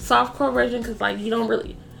a softcore version, because like you don't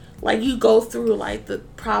really like you go through like the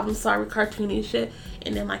problem solving cartoony shit,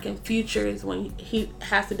 and then like in Future is when he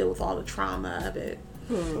has to deal with all the trauma of it.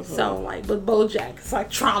 Mm-hmm. So like with BoJack, it's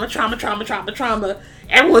like trauma.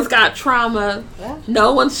 Everyone's got trauma. Yeah.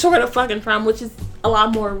 No one's short of fucking trauma, which is a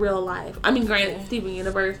lot more real life. I mean, granted, Steven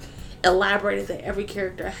Universe elaborated that every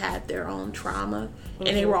character had their own trauma, and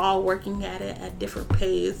they were all working at it at different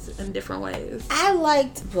pace in different ways. I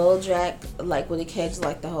liked BoJack, like when it came to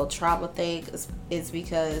like the whole trauma thing, is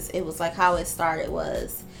because it was like how it started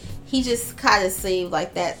was he just kind of seemed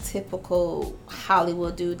like that typical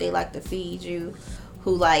Hollywood dude they like to feed you,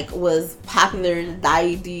 who like was popular in the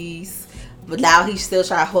 90s, but now he's still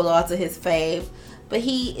trying to hold on to his fame. But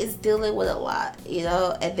he is dealing with a lot,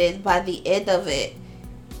 and then by the end of it,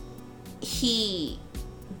 he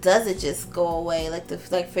doesn't just go away, like to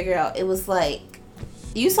like figure out. It was like,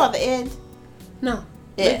 you saw the end? No.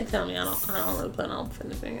 Yeah. You can tell me. I don't really plan on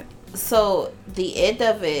finishing it. So the end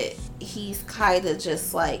of it, he's kind of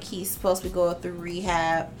just like, he's supposed to be going through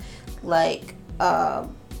rehab, like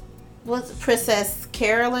what's Princess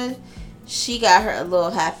Carolyn, she got her a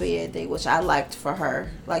little happy ending, which I liked for her.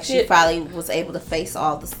 Like she finally was able to face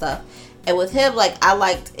all the stuff. And with him, like I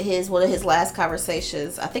liked one of his last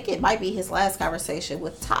conversations. I think it might be his last conversation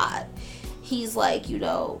with Todd. He's like,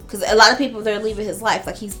 because a lot of people, they're leaving his life,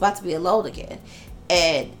 like he's about to be alone again.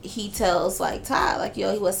 And he tells like Todd, like, he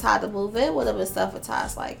wants Todd to move in with him and stuff. And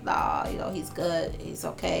Todd's like, nah, he's good. He's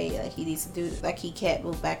okay. Like he needs to do, like he can't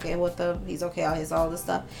move back in with them. He's okay on his own and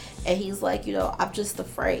stuff. And he's like, I'm just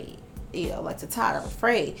afraid. Like to Todd, I'm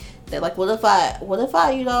afraid that like, what if I,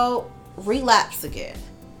 relapse again?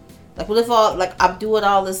 Like what if I'm doing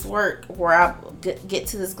all this work where I get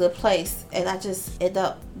to this good place and I just end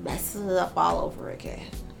up messing it up all over again?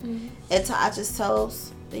 Mm-hmm. And I just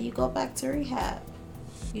tells, then you go back to rehab.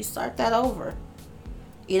 You start that over.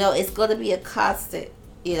 You know, it's going to be a constant.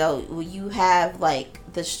 You know, when you have, like,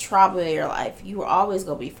 this trauma in your life, you are always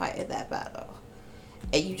going to be fighting that battle.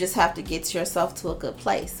 And you just have to get yourself to a good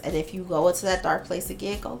place. And if you go into that dark place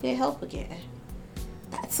again, go get help again.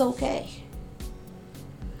 That's okay.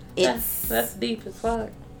 That's deep as fuck.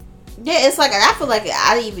 Yeah, it's like, I feel like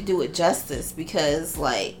I didn't even do it justice because,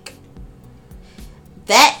 like,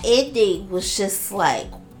 that ending was just like,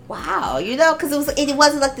 wow, you know, because it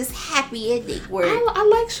wasn't like this happy ending where I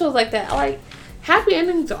like shows like that. I like happy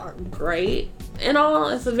endings are great and all.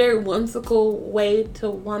 It's a very whimsical way to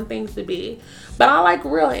want things to be, but I like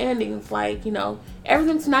real endings. Like, you know,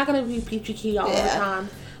 everything's not gonna be peachy key all the time,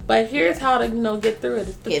 but here's how to, you know, get through it.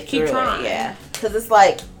 Just keep trying. Yeah, because it's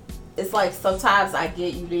like sometimes I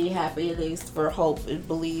get you need happy endings for hope and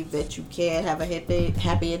believe that you can have a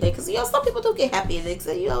happy ending. Because, you know, some people do get happy endings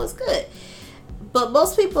and, you know, it's good. But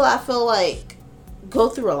most people, I feel like, go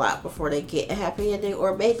through a lot before they get a happy ending,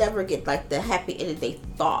 or may never get, like, the happy ending they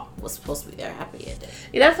thought was supposed to be their happy ending.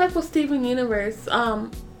 Yeah, that's like with Steven Universe.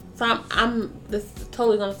 So I'm this is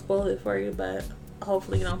totally gonna spoil it for you, but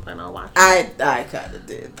hopefully you don't plan on watching. I kind of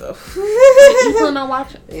did though. You plan on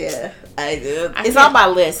watching? Yeah, I did. It's on my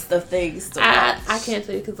list of things to watch. I can't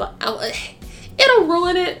tell you because it'll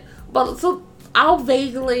ruin it. But so I'll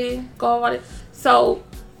vaguely go on it. So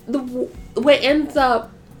what ends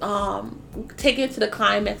up taking it to the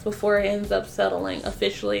climax before it ends up settling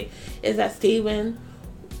officially is that Steven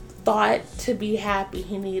thought to be happy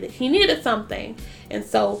he needed something, and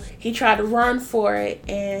so he tried to run for it,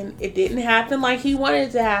 and it didn't happen like he wanted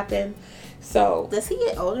it to happen. So does he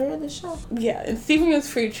get older in the show? Yeah, in Steven's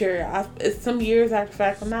future, it's some years after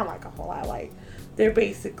fact, but not like a whole lot. Like they're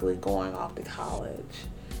basically going off to college.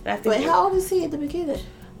 And I think but how old is he at the beginning?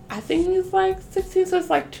 I think he's like 16, so it's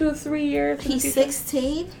like 2 or 3 years. He's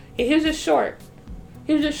 16? Yeah, he was just short.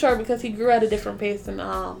 He was just short because he grew at a different pace than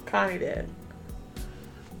Connie did.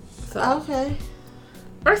 So. Okay.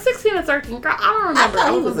 Or 16 or 13. Girl, I don't remember. I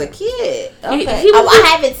thought he was a kid. Okay. He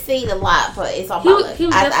I haven't seen a lot, but it's on my list. He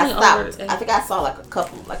was definitely older. I think I saw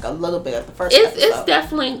like a little bit of the first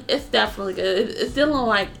episode. It's definitely good. It's dealing with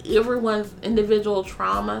like everyone's individual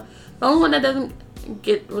trauma. The only one that doesn't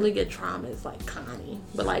really get trauma is like Connie.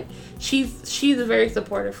 But like she's a very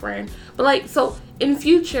supportive friend. But like, so in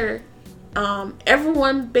future,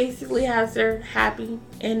 everyone basically has their happy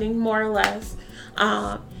ending more or less.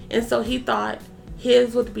 And so he thought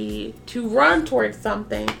his would be to run towards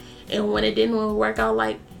something, and when it didn't work out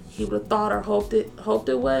like he would have thought or hoped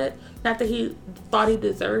it would. Not that he thought he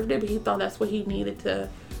deserved it, but he thought that's what he needed to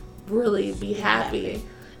really be happy.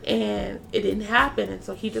 And it didn't happen, and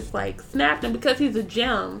so he just like snapped. And because he's a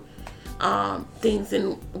gem, things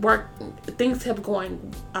kept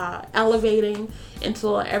going, elevating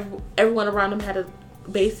until everyone around him had to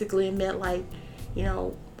basically admit, like, you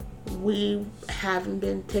know, we haven't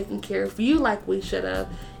been taking care of you like we should have,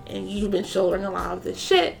 and you've been shouldering a lot of this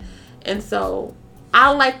shit. And so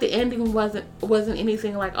I like the ending wasn't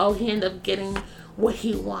anything like, oh, he ended up getting what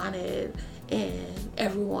he wanted and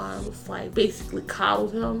everyone was like basically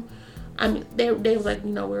coddled him. I mean, they was like,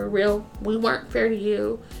 you know, we weren't fair to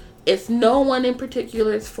you. It's no one in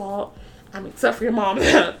particular's fault. I mean, except for your mom,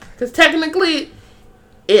 because technically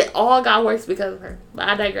it all got worse because of her. But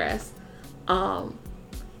I digress.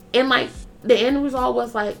 And like the end result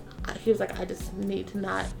was like, he was like, I just need to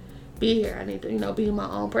not be here. I need to, you know, be my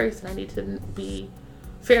own person. I need to be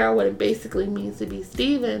fair at what it basically means to be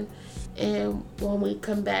Steven. And when we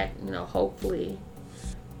come back, you know, hopefully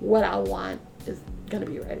what I want is gonna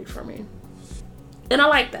be ready for me. And I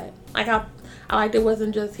like that. Like I liked it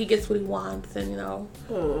wasn't just he gets what he wants, and you know,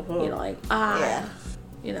 like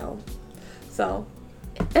you know, so.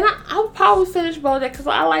 And I'll probably finish BoJack because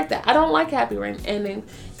I like that. I don't like happy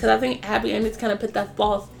endings because I think happy endings kind of put that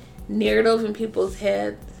false narrative in people's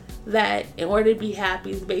heads that in order to be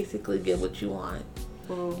happy is basically get what you want.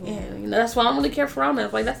 Mm-hmm. And you know, that's why I don't really care for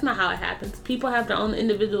romance. Like, that's not how it happens. People have their own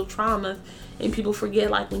individual traumas, and people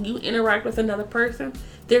forget, like, when you interact with another person,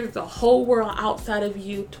 there's a whole world outside of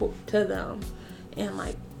you to them. And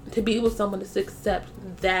like, to be with someone to accept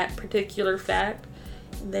that particular fact,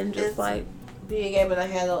 then just like being able to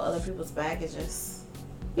handle other people's baggages.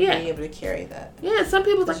 Yeah. Being able to carry that. Yeah, some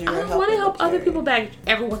people's like, I don't want to help other people's baggage.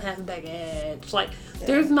 Everyone has baggage. Like,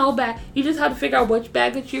 there's no bag. You just have to figure out which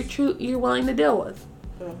baggage you're willing to deal with.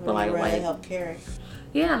 Mm-hmm. But like, really help carry.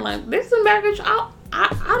 Yeah, like, there's some baggage I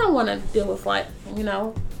don't want to deal with, like, you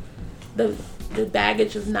know, the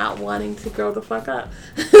baggage of not wanting to grow the fuck up.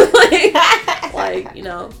 like, you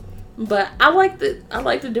know, But I like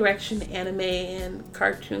the direction anime and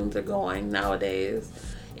cartoons are going nowadays.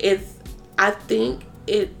 I think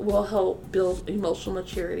it will help build emotional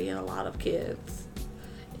maturity in a lot of kids.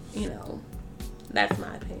 You know, that's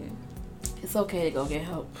my opinion. It's okay to go get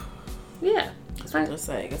help. Yeah, That's what I'm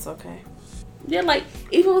saying. It's okay. Yeah, like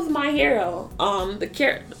even with My Hero,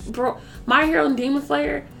 My Hero and Demon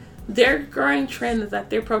Slayer, their growing trend is that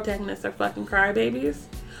their protagonists are fucking crybabies.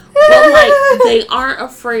 But like they aren't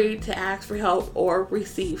afraid to ask for help or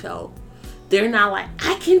receive help. They're not like,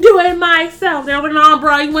 I can do it myself. They're like, nah,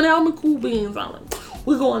 bro, you want to help me? Cool beans. I'm like,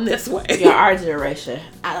 we're going this way. Yeah, our generation,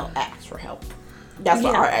 I don't ask for help. That's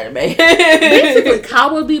what our anime. Basically,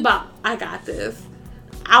 Cowboy Bebop, I got this.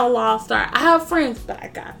 Outlaw Star, I have friends, but I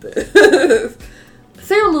got this.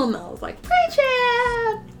 Sailor Moon knows, like,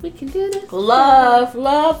 friendship, we can do this. Love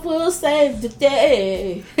will save the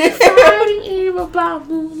day. Fighting evil by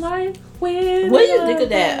moonlight. What do you think of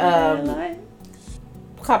that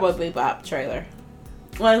Cowboy Bebop trailer?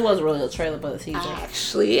 Well, it wasn't really a trailer, but a teaser.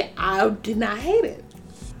 Actually, I did not hate it.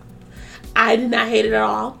 I did not hate it at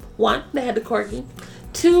all. One, they had the corgi.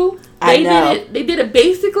 Two, they did it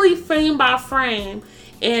basically frame by frame,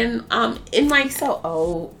 and in like so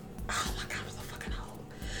old. Oh my god, I'm so fucking old.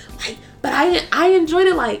 Like, but I enjoyed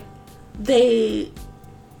it. Like they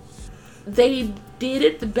did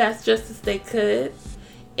it the best justice they could,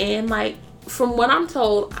 and like from what I'm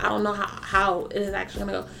told, I don't know how it is actually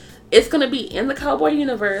gonna go. It's gonna be in the Cowboy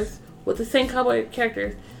universe with the same Cowboy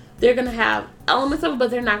characters. They're gonna have elements of it,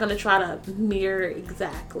 but they're not gonna try to mirror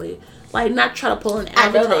exactly. Like, not try to pull an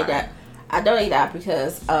Avatar. I know that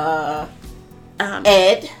because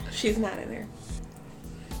Ed. She's not in there.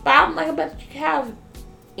 But I'm like, I bet you have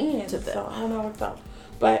Ian. So I don't know what's up.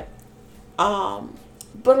 But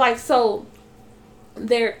like, so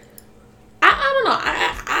they're. I don't know.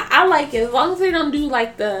 I like it as long as they don't do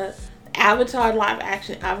like the Avatar live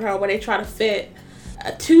action Avatar where they try to fit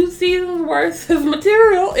 2 seasons worth of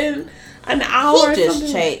material in an hour. He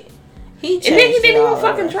just changed. And then he didn't even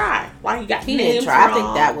fucking try. Like, he didn't try. I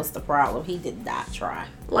think that was the problem. He did not try.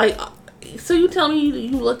 Like, so you tell me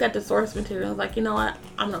you looked at the source material and was like, you know what?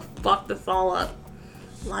 I'm gonna fuck this all up.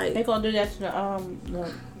 Like, they gonna do that to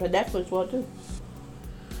the Netflix one too.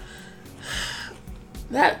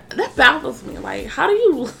 That baffles me. Like, how do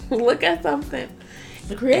you look at something?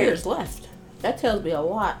 The creators left. That tells me a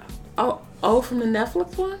lot. Oh, from the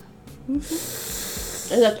Netflix one? Mm-hmm.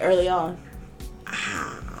 They left early on.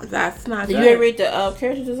 That's not good. Did you ever read the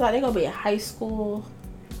character design? They're gonna be in high school.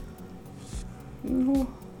 Mm-hmm.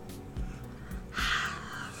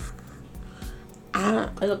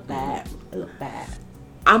 It look bad.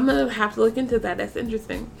 I'm gonna have to look into that. That's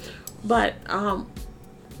interesting. But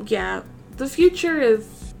yeah, the future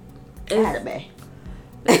is anime.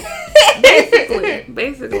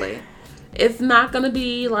 Basically. It's not gonna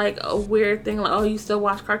be like a weird thing like, oh, you still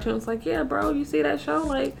watch cartoons? Like, yeah, bro, you see that show?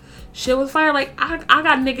 Like, shit was fire. Like, I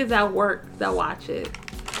got niggas at work that watch it.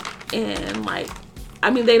 And like,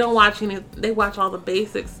 I mean, they don't watch they watch all the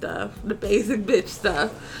basic stuff, the basic bitch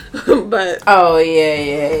stuff. But oh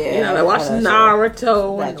yeah. You know, they watch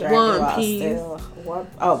Naruto and One Piece.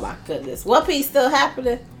 Oh my goodness, One Piece still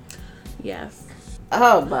happening? Yes.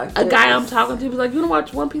 Oh my goodness. A guy I'm talking to was like, you wanna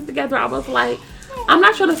watch One Piece together? I was like, I'm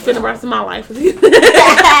not trying to spend the rest of my life with you.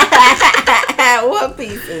 One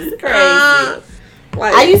Piece is crazy.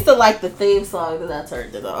 Like, I used to like the theme song, and I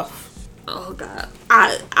turned it off. Oh god,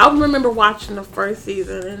 I remember watching the first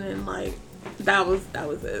season, and then like that was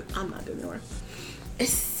it. I'm not doing more.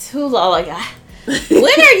 It's too long. Like,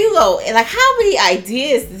 when are you going? Like, how many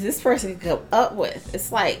ideas does this person come up with?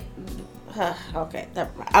 It's like, okay,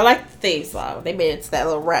 never mind. I like the theme song. They made it to that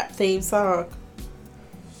little rap theme song.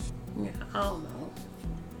 Yeah, I don't know.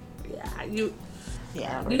 You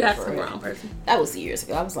got some wrong person. That was years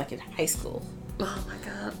ago. I was like in high school. Oh my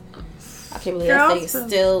god. I can't believe that thing's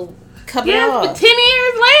still coming on. But 10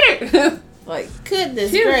 years later. Like,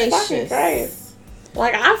 goodness gracious.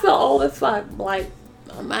 Like, I feel old as fuck. Like,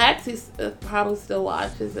 my ex probably still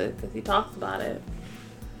watches it because he talks about it.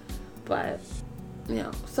 But, you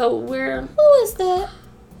know, so we're... Who is that?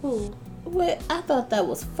 Who? Wait, I thought that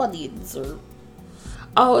was Funny and Dessert.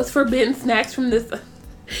 Oh, it's Forbidden Snacks from this...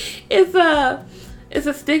 It's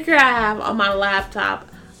a sticker I have on my laptop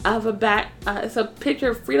of it's a picture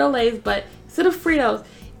of Frito-Lays, but instead of Fritos,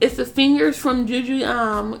 it's the fingers from Juju.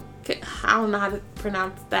 I don't know how to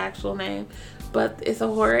pronounce the actual name, but it's a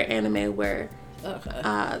horror anime where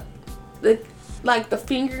the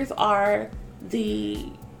fingers are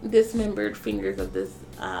the dismembered fingers of this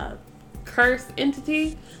cursed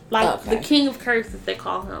entity, like the king of curses they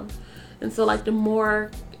call him, and so like the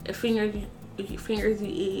more fingers fingers you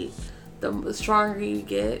eat, the stronger you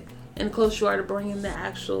get, and the closer you are to bringing the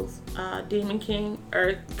actual Demon King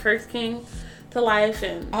or Curse King to life.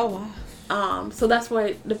 And oh wow. So that's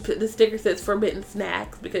why the sticker says forbidden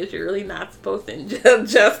snacks, because you're really not supposed to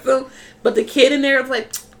ingest them. But the kid in there is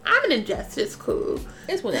like, I'm gonna ingest. It's cool.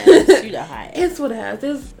 It's whatever. You know how it is. It's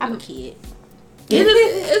whatever. I'm a kid.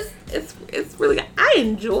 It's really good. I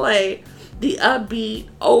enjoy the upbeat,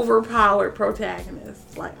 overpowered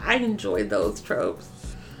protagonists. Like, I enjoy those tropes.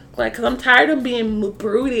 Like, because I'm tired of being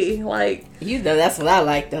broody. Like, you know, that's what I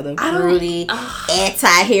like, though. The broody,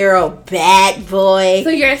 anti-hero, bad boy. So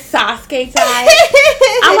you're a Sasuke type?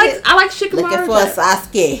 I like Shikamaru. Looking for a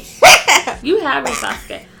Sasuke. You have a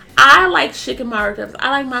Sasuke. I like Shikamaru types. I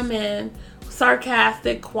like my man,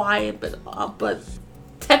 sarcastic, quiet, but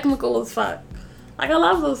technical as fuck. Like, I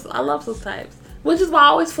love those types. Which is why I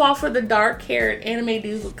always fall for the dark-haired anime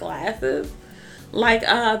dudes with glasses. Like,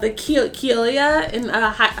 the Kyoya in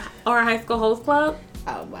High School Host Club.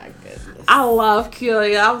 Oh, my goodness. I love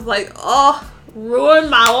Kyoya. I was like, oh, ruined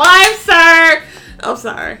my life, sir. I'm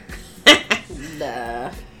sorry.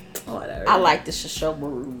 Nah. Whatever. I like the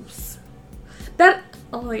Shishomarus.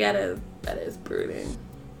 Oh my god, that is brooding.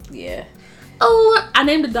 Yeah. Oh, I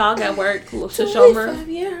named a dog at work, little Shishomer.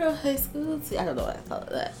 25-year-old high school I don't know why I thought of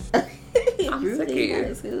that. I'm sick of you.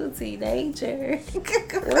 High school teenager.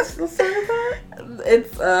 What's the song about?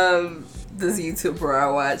 It's this YouTuber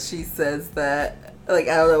I watch. She says that, like,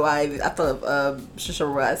 I don't know why I thought of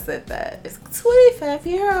Shishomer. I said that it's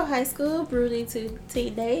 25-year-old high school brooding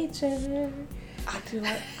teenager. I do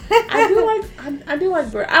like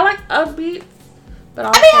bird. I like upbeat. But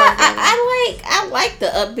also I like the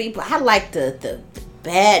upbeat, but I like the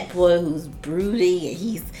bad boy who's brooding and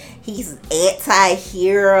he's an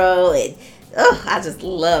anti-hero, and I just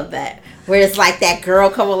love that. Where it's like that girl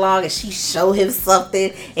come along and she show him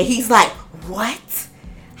something and he's like, "What?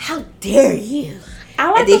 How dare you?"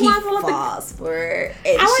 I like and then the he falls for her,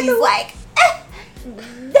 and she's like,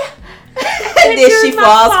 "No." And then she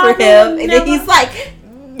falls for him, and then he's like,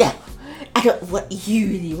 "No, I don't want you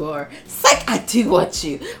anymore." It's like, I do want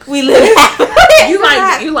you. We live you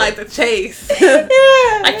like the chase.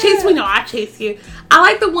 Like, chase me, no, I chase you. I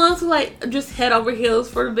like the ones who like just head over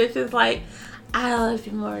heels for the bitches. Like, I love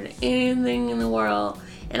you more than anything in the world,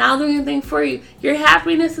 and I'll do anything for you. Your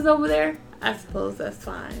happiness is over there. I suppose that's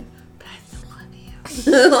fine, but I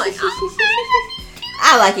still love you. Like,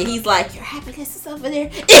 I like it. He's like, your happiness is over there.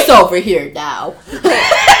 It's over here now.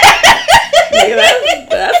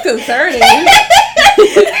 That's concerning.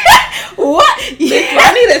 What? Bitch,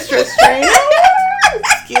 I need a restrainer.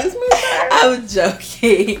 Excuse me, sir. I'm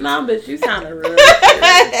joking. Nah, bitch, you sounded rude.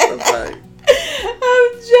 I'm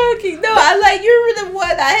joking. No, I like, you remember the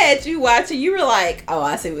one I had you watching? You were like, oh,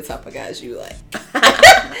 I see what type of guys you like.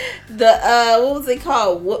 What was it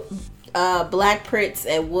called? Black Prince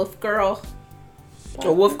and Wolf Girl.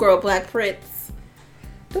 Or Wolf Girl, Black Prince.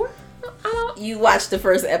 You watched the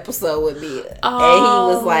first episode with me, and he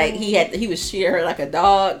was like, he was treating her like a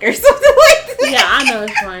dog or something like that. Yeah, I know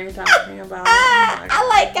which one you're talking about. I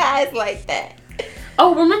like guys like that.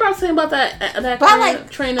 Oh, remember I was saying about that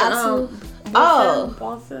trainer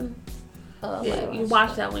Boston. Yeah, you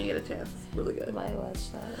watch that when you get a chance. It's really good. I might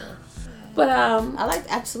watch that. But I like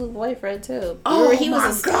Absolute Boyfriend too. Oh, he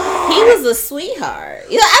was a sweetheart.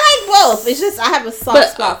 Yeah, I like both. It's just I have a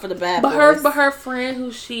soft spot for the bad boys. But her friend, who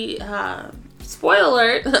she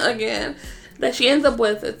spoiler alert again, that she ends up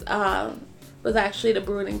with was actually the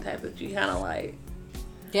brooding type that you kind of like.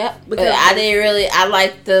 Yep. Because I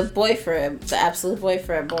like the boyfriend, the Absolute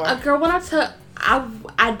Boyfriend more. Girl, when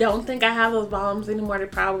I don't think I have those volumes anymore. They're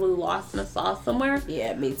probably lost in the sauce somewhere.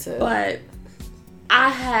 Yeah, me too. But I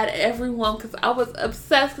had everyone because I was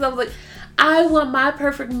obsessed. Because I was like, I want my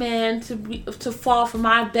perfect man to fall for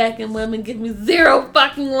my beck and women, give me zero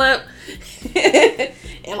fucking lip.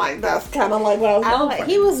 And like that's kind of like what I was going for.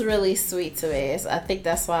 He was really sweet to me. I think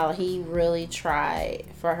that's why he really tried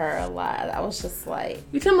for her a lot. I was just like,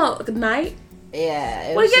 you talking about Good Night?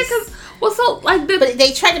 Yeah. But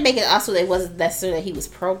they tried to make it also that it wasn't necessarily that he was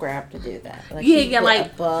programmed to do that.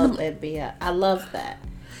 Like, above and beyond. I love that.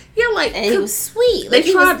 Yeah, like, and he was sweet. They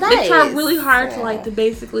tried really hard to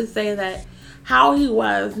basically say that how he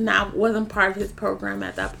wasn't part of his program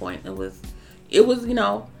at that point. It was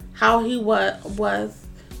how he was.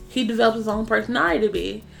 He developed his own personality to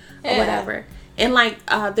be, or whatever. And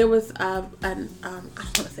there was I don't want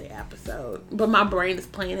to say episode, but my brain is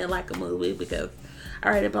playing it like a movie because I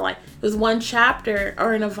read it. But it was one chapter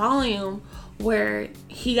or in a volume where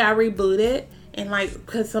he got rebooted. And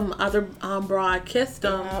because some other broad kissed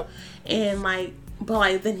him, and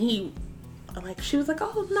then he like, she was like,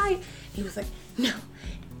 oh, night. He was like, no,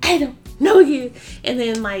 I don't know you. And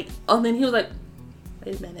then, like, then he was like,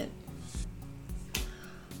 wait a minute.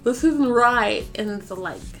 This isn't right. And so,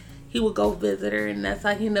 like, he would go visit her, and that's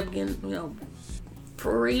how he ended up getting,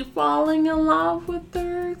 falling in love with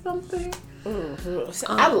her or something.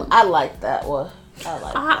 Mm-hmm. I like that one.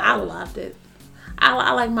 I loved it.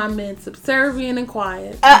 I like my men subservient and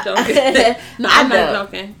quiet. I'm joking. No, I'm not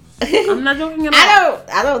joking. I'm not joking at all.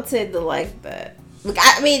 I don't tend to like that. Look,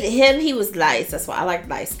 I mean, he was nice. That's why I like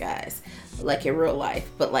nice guys, like in real life.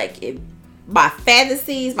 But like in my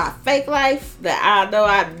fantasies, my fake life, that I know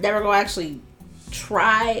I'm never gonna actually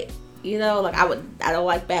try. Like I don't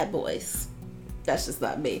like bad boys. That's just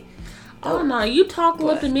not me. Oh no, you talk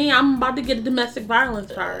to me, I'm about to get a domestic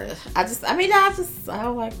violence charge. I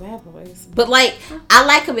don't like bad boys. But like, I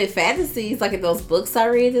like them in fantasies, like in those books I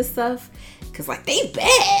read and stuff. Cause like they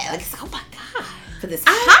bad. Like it's like, oh my god, but it's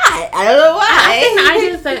hot. I don't know why. I think I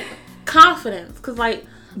just said confidence, cause like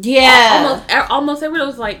almost everyone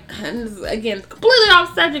was like, and again, completely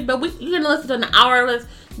off subject, but you're gonna listen to an hour of us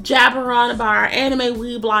jabber on about our anime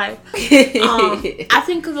weeb life. I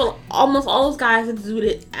think because almost all those guys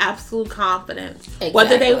exuded absolute confidence. Exactly.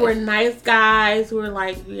 Whether they were nice guys who were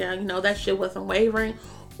like, that shit wasn't wavering,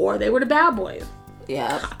 or they were the bad boys.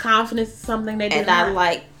 Yeah. Confidence is something they did. And I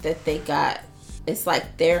like that they got, it's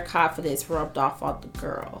like their confidence rubbed off on the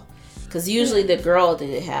girl. Because usually the girl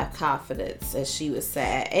didn't have confidence and she was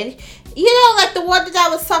sad. And, like the one that I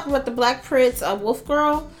was talking about, the Black Prince, Wolf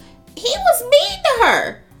Girl, he was mean to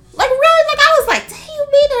her. Like, really, like, I was like, dang, you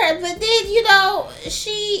mean to her. But then,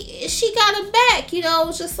 she got him back. It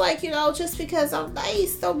was just like, just because I'm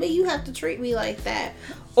nice don't mean you have to treat me like that.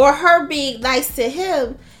 Or her being nice to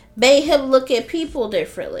him made him look at people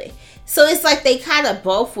differently. So it's like they kind of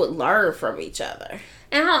both would learn from each other.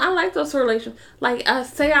 And I like those relations. Like,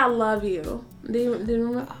 Say I Love You. Do you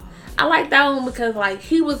remember? I like that one because, like,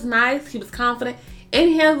 he was nice, he was confident, and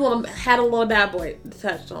he had a little bad boy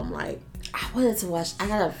touch to him. Like, I wanted to watch. I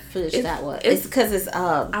gotta finish that one. It's because it's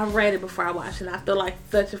I read it before I watched it. I feel like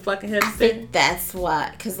such a fucking hipster. I think that's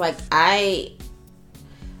why. Because like I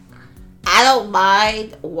don't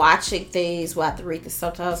mind watching things where I have to read the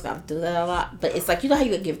subtitles. I do that a lot. But it's like, how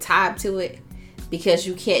you can give time to it. Because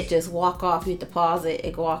you can't just walk off, you have to pause it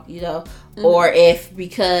and go off, Mm-hmm. Or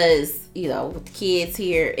because, with the kids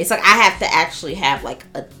here, it's like I have to actually have like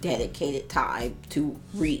a dedicated time to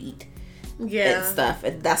read and stuff.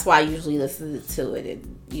 And that's why I usually listen to it.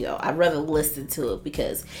 And, I'd rather listen to it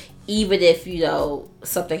because even if,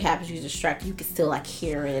 something happens, you're distracted, you can still like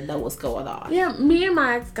hear it and know what's going on. Yeah, me and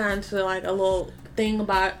my ex got into like a little thing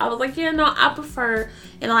about it. I was like, I prefer,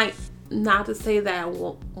 and like, not to say that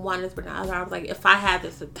one is better than the other. I was like, if I had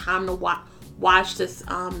this time to watch this,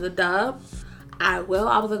 the dub, I will.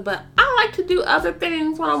 I was like, but I like to do other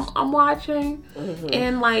things when I'm watching. Mm-hmm.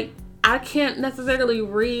 And like, I can't necessarily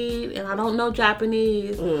read, and I don't know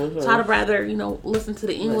Japanese. Mm-hmm. So I'd rather, listen to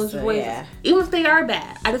the English voices. Yeah. Even if they are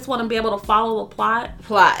bad. I just want to be able to follow the plot.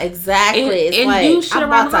 Exactly. It's like, I'm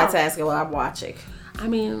multitasking while I'm watching. I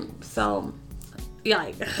mean, so,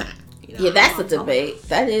 like... that's a debate.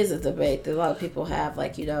 That is a debate that a lot of people have.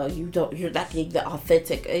 Like, you're not getting the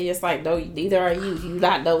authentic. And it's like, no, neither are you. You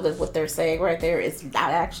not know that what they're saying right there is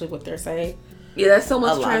not actually what they're saying. Yeah, there's so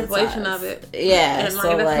much translation of it. Yeah, and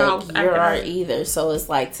so like you aren't either. So it's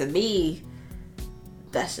like, to me,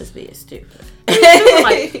 that's just being stupid.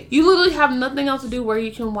 Like, you literally have nothing else to do where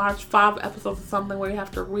you can watch 5 episodes of something where you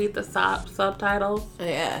have to read the subtitles.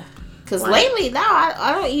 Yeah. Because lately now,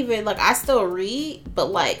 I don't even, like, I still read,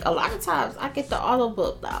 but, like, a lot of times I get the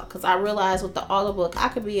audiobook now. Because I realize with the audiobook, I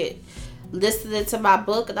could be listening to my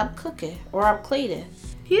book and I'm cooking or I'm cleaning.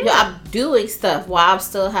 Yeah. I'm doing stuff while I'm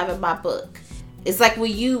still having my book. It's like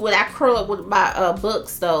when I curl up with my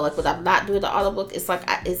books, though, like when I'm not doing the audiobook, it's like,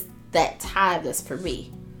 it's that time that's for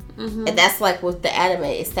me. Mm-hmm. And that's like with the anime,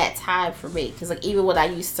 it's that time for me. Because, like, even when I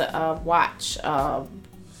used to watch,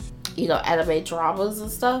 anime dramas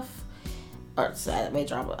and stuff, or anime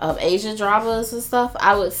drama, Asian dramas and stuff,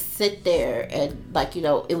 I would sit there and, like,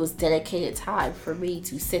 it was dedicated time for me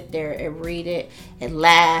to sit there and read it and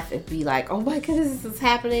laugh and be like, oh my goodness, this is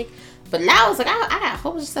happening. But now it's like, I got a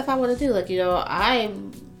whole bunch of stuff I want to do. Like,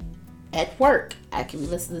 I'm at work. I can be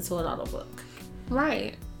listening to an audiobook.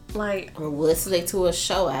 Right. Like, or listening to a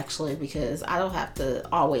show, actually, because I don't have to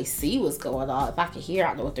always see what's going on. If I can hear,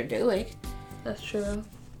 I know what they're doing. That's true.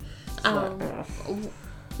 There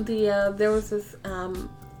was this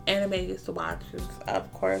anime I used to watch. It was,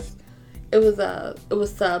 of course, It was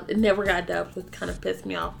subbed. It never got dubbed, which kind of pissed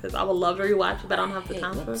me off because I would love to rewatch it, but I don't have the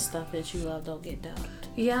time for it. Stuff that you love don't get dubbed.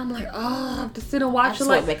 Yeah, I'm like, I have to sit and watch it.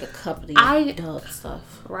 Like, make a company dub stuff,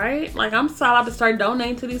 right? Like, I'm sorry, I have to start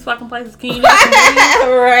donating to these fucking places. Can you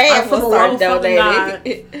right? I'm gonna start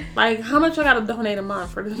donating. Like, how much I gotta donate a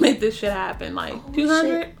month for to make this shit happen? Like,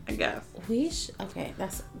 200, I guess. Okay,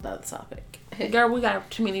 that's another topic. Girl, we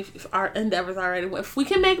got too many our endeavors already. If we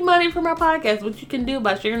can make money from our podcast, what you can do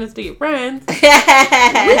by sharing this to your friends,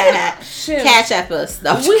 Cash App us.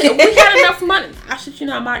 No, we got enough money. I should,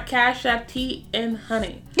 my Cash App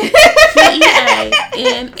T&Honey.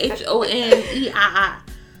 TEANHONEII.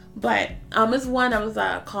 But it's one that was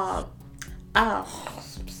called oh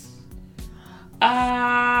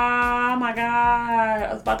my god,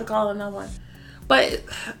 I was about to call another one. But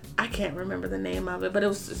I can't remember the name of it. But it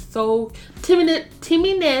was so Timmy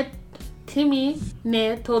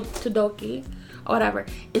Todoki or whatever.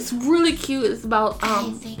 It's really cute. It's about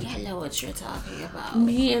I think I know what you're talking about.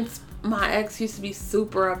 Me and my ex used to be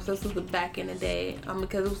super obsessed with it back in the day.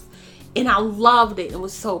 Because it was, and I loved it. It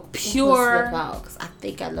was so pure. Because I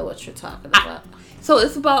think I know what you're talking about. So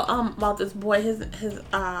it's about this boy. His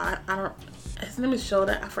name is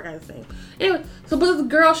Shota. I forgot his name. Anyway, but this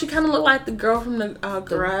girl, she kind of looked like the girl from the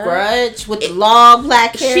Grudge with the long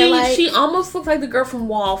black hair. She almost looks like the girl from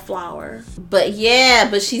Wallflower. But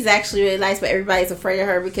she's actually really nice. But everyban's afraid of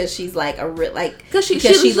her because she's like because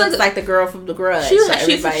she looks like the girl from the Grudge. She has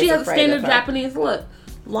a standard Japanese look.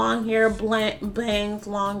 Long hair, bangs,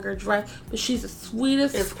 longer dress, but she's the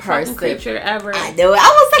sweetest fucking creature ever. I know. I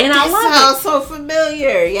was like, that sounds so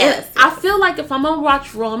familiar. Yes. And I feel like if I'm gonna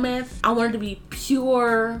watch romance, I want it to be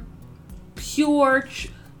pure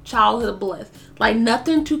childhood bliss. Like,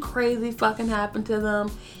 nothing too crazy fucking happened to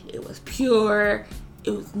them. It was pure.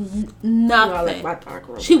 It was nothing.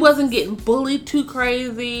 She wasn't getting bullied too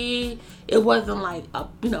crazy. It wasn't like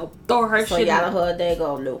throw her shit. So y'all they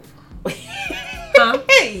go no. Huh?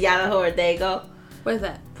 Yada or Dago. What is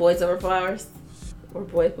that? Boys Over Flowers? Or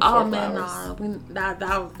Boys Before Flowers? Oh man, no. I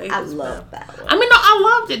love that one. I mean, no,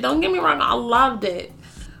 I loved it. Don't get me wrong, I loved it.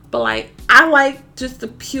 But like, I like just the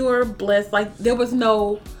pure bliss. Like, there was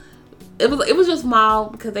no. It was just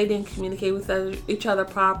mild because they didn't communicate with each other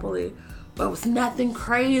properly. But it was nothing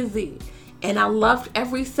crazy, and I loved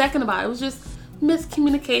every second about it. It was just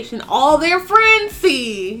miscommunication. All their friends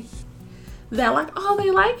see that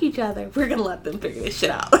they like each other. We're gonna let them figure this shit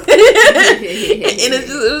out. And it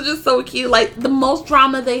was just so cute. Like, the most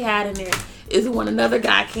drama they had in there is when another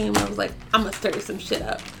guy came and was like, I'm gonna stir some shit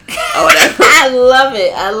up or whatever. I love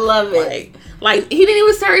it. Like he didn't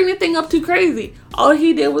even stir anything up too crazy. All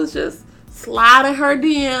he did was just slide in her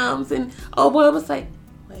DMs, and boy was like,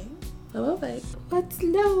 wait, what's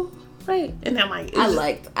no? Right. And I'm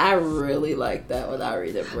like, I really liked that one. I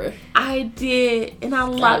remember. I did. And I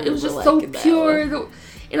loved it. It was just so pure.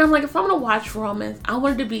 And I'm like, if I'm going to watch romance, I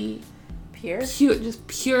want it to be pure, just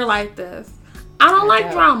pure like this. I don't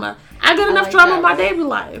like drama. I got enough drama in my daily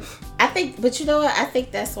life. I think, but you know what? I think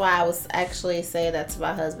that's why I was actually saying that to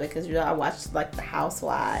my husband. Because, I watched like The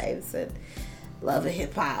Housewives and Love and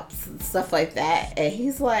Hip Hops and stuff like that. And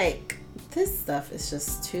he's like, this stuff is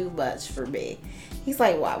just too much for me. He's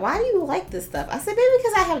like, why do you like this stuff? I said, maybe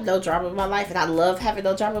because I have no drama in my life, and I love having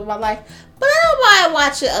no drama in my life. But I don't mind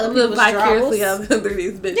watching other people's dramas. Under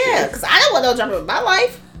these bitches. Yeah, because I don't want no drama in my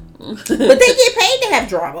life. But they get paid to have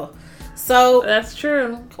drama. So that's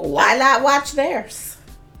true. Why not watch theirs?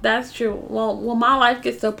 That's true. Well, when my life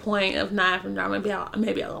gets to a point of not having drama,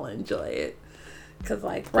 maybe I'll enjoy it. Because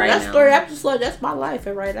right now, story, I'm just like, that's my life,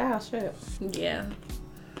 and right now, shit. Yeah.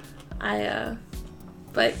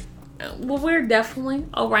 But. Well, we're definitely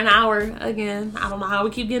over an hour again. I don't know how we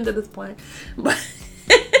keep getting to this point, but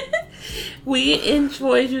we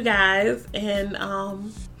enjoyed you guys, and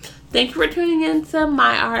thank you for tuning in to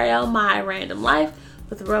My RL, My Random Life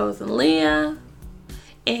with Rose and Leah.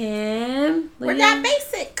 And we're not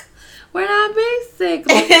basic. We're not basic.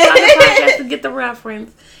 Listen to the podcast to get the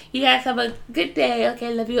reference. You guys have a good day.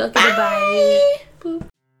 Okay, love you. Okay, bye. Boop.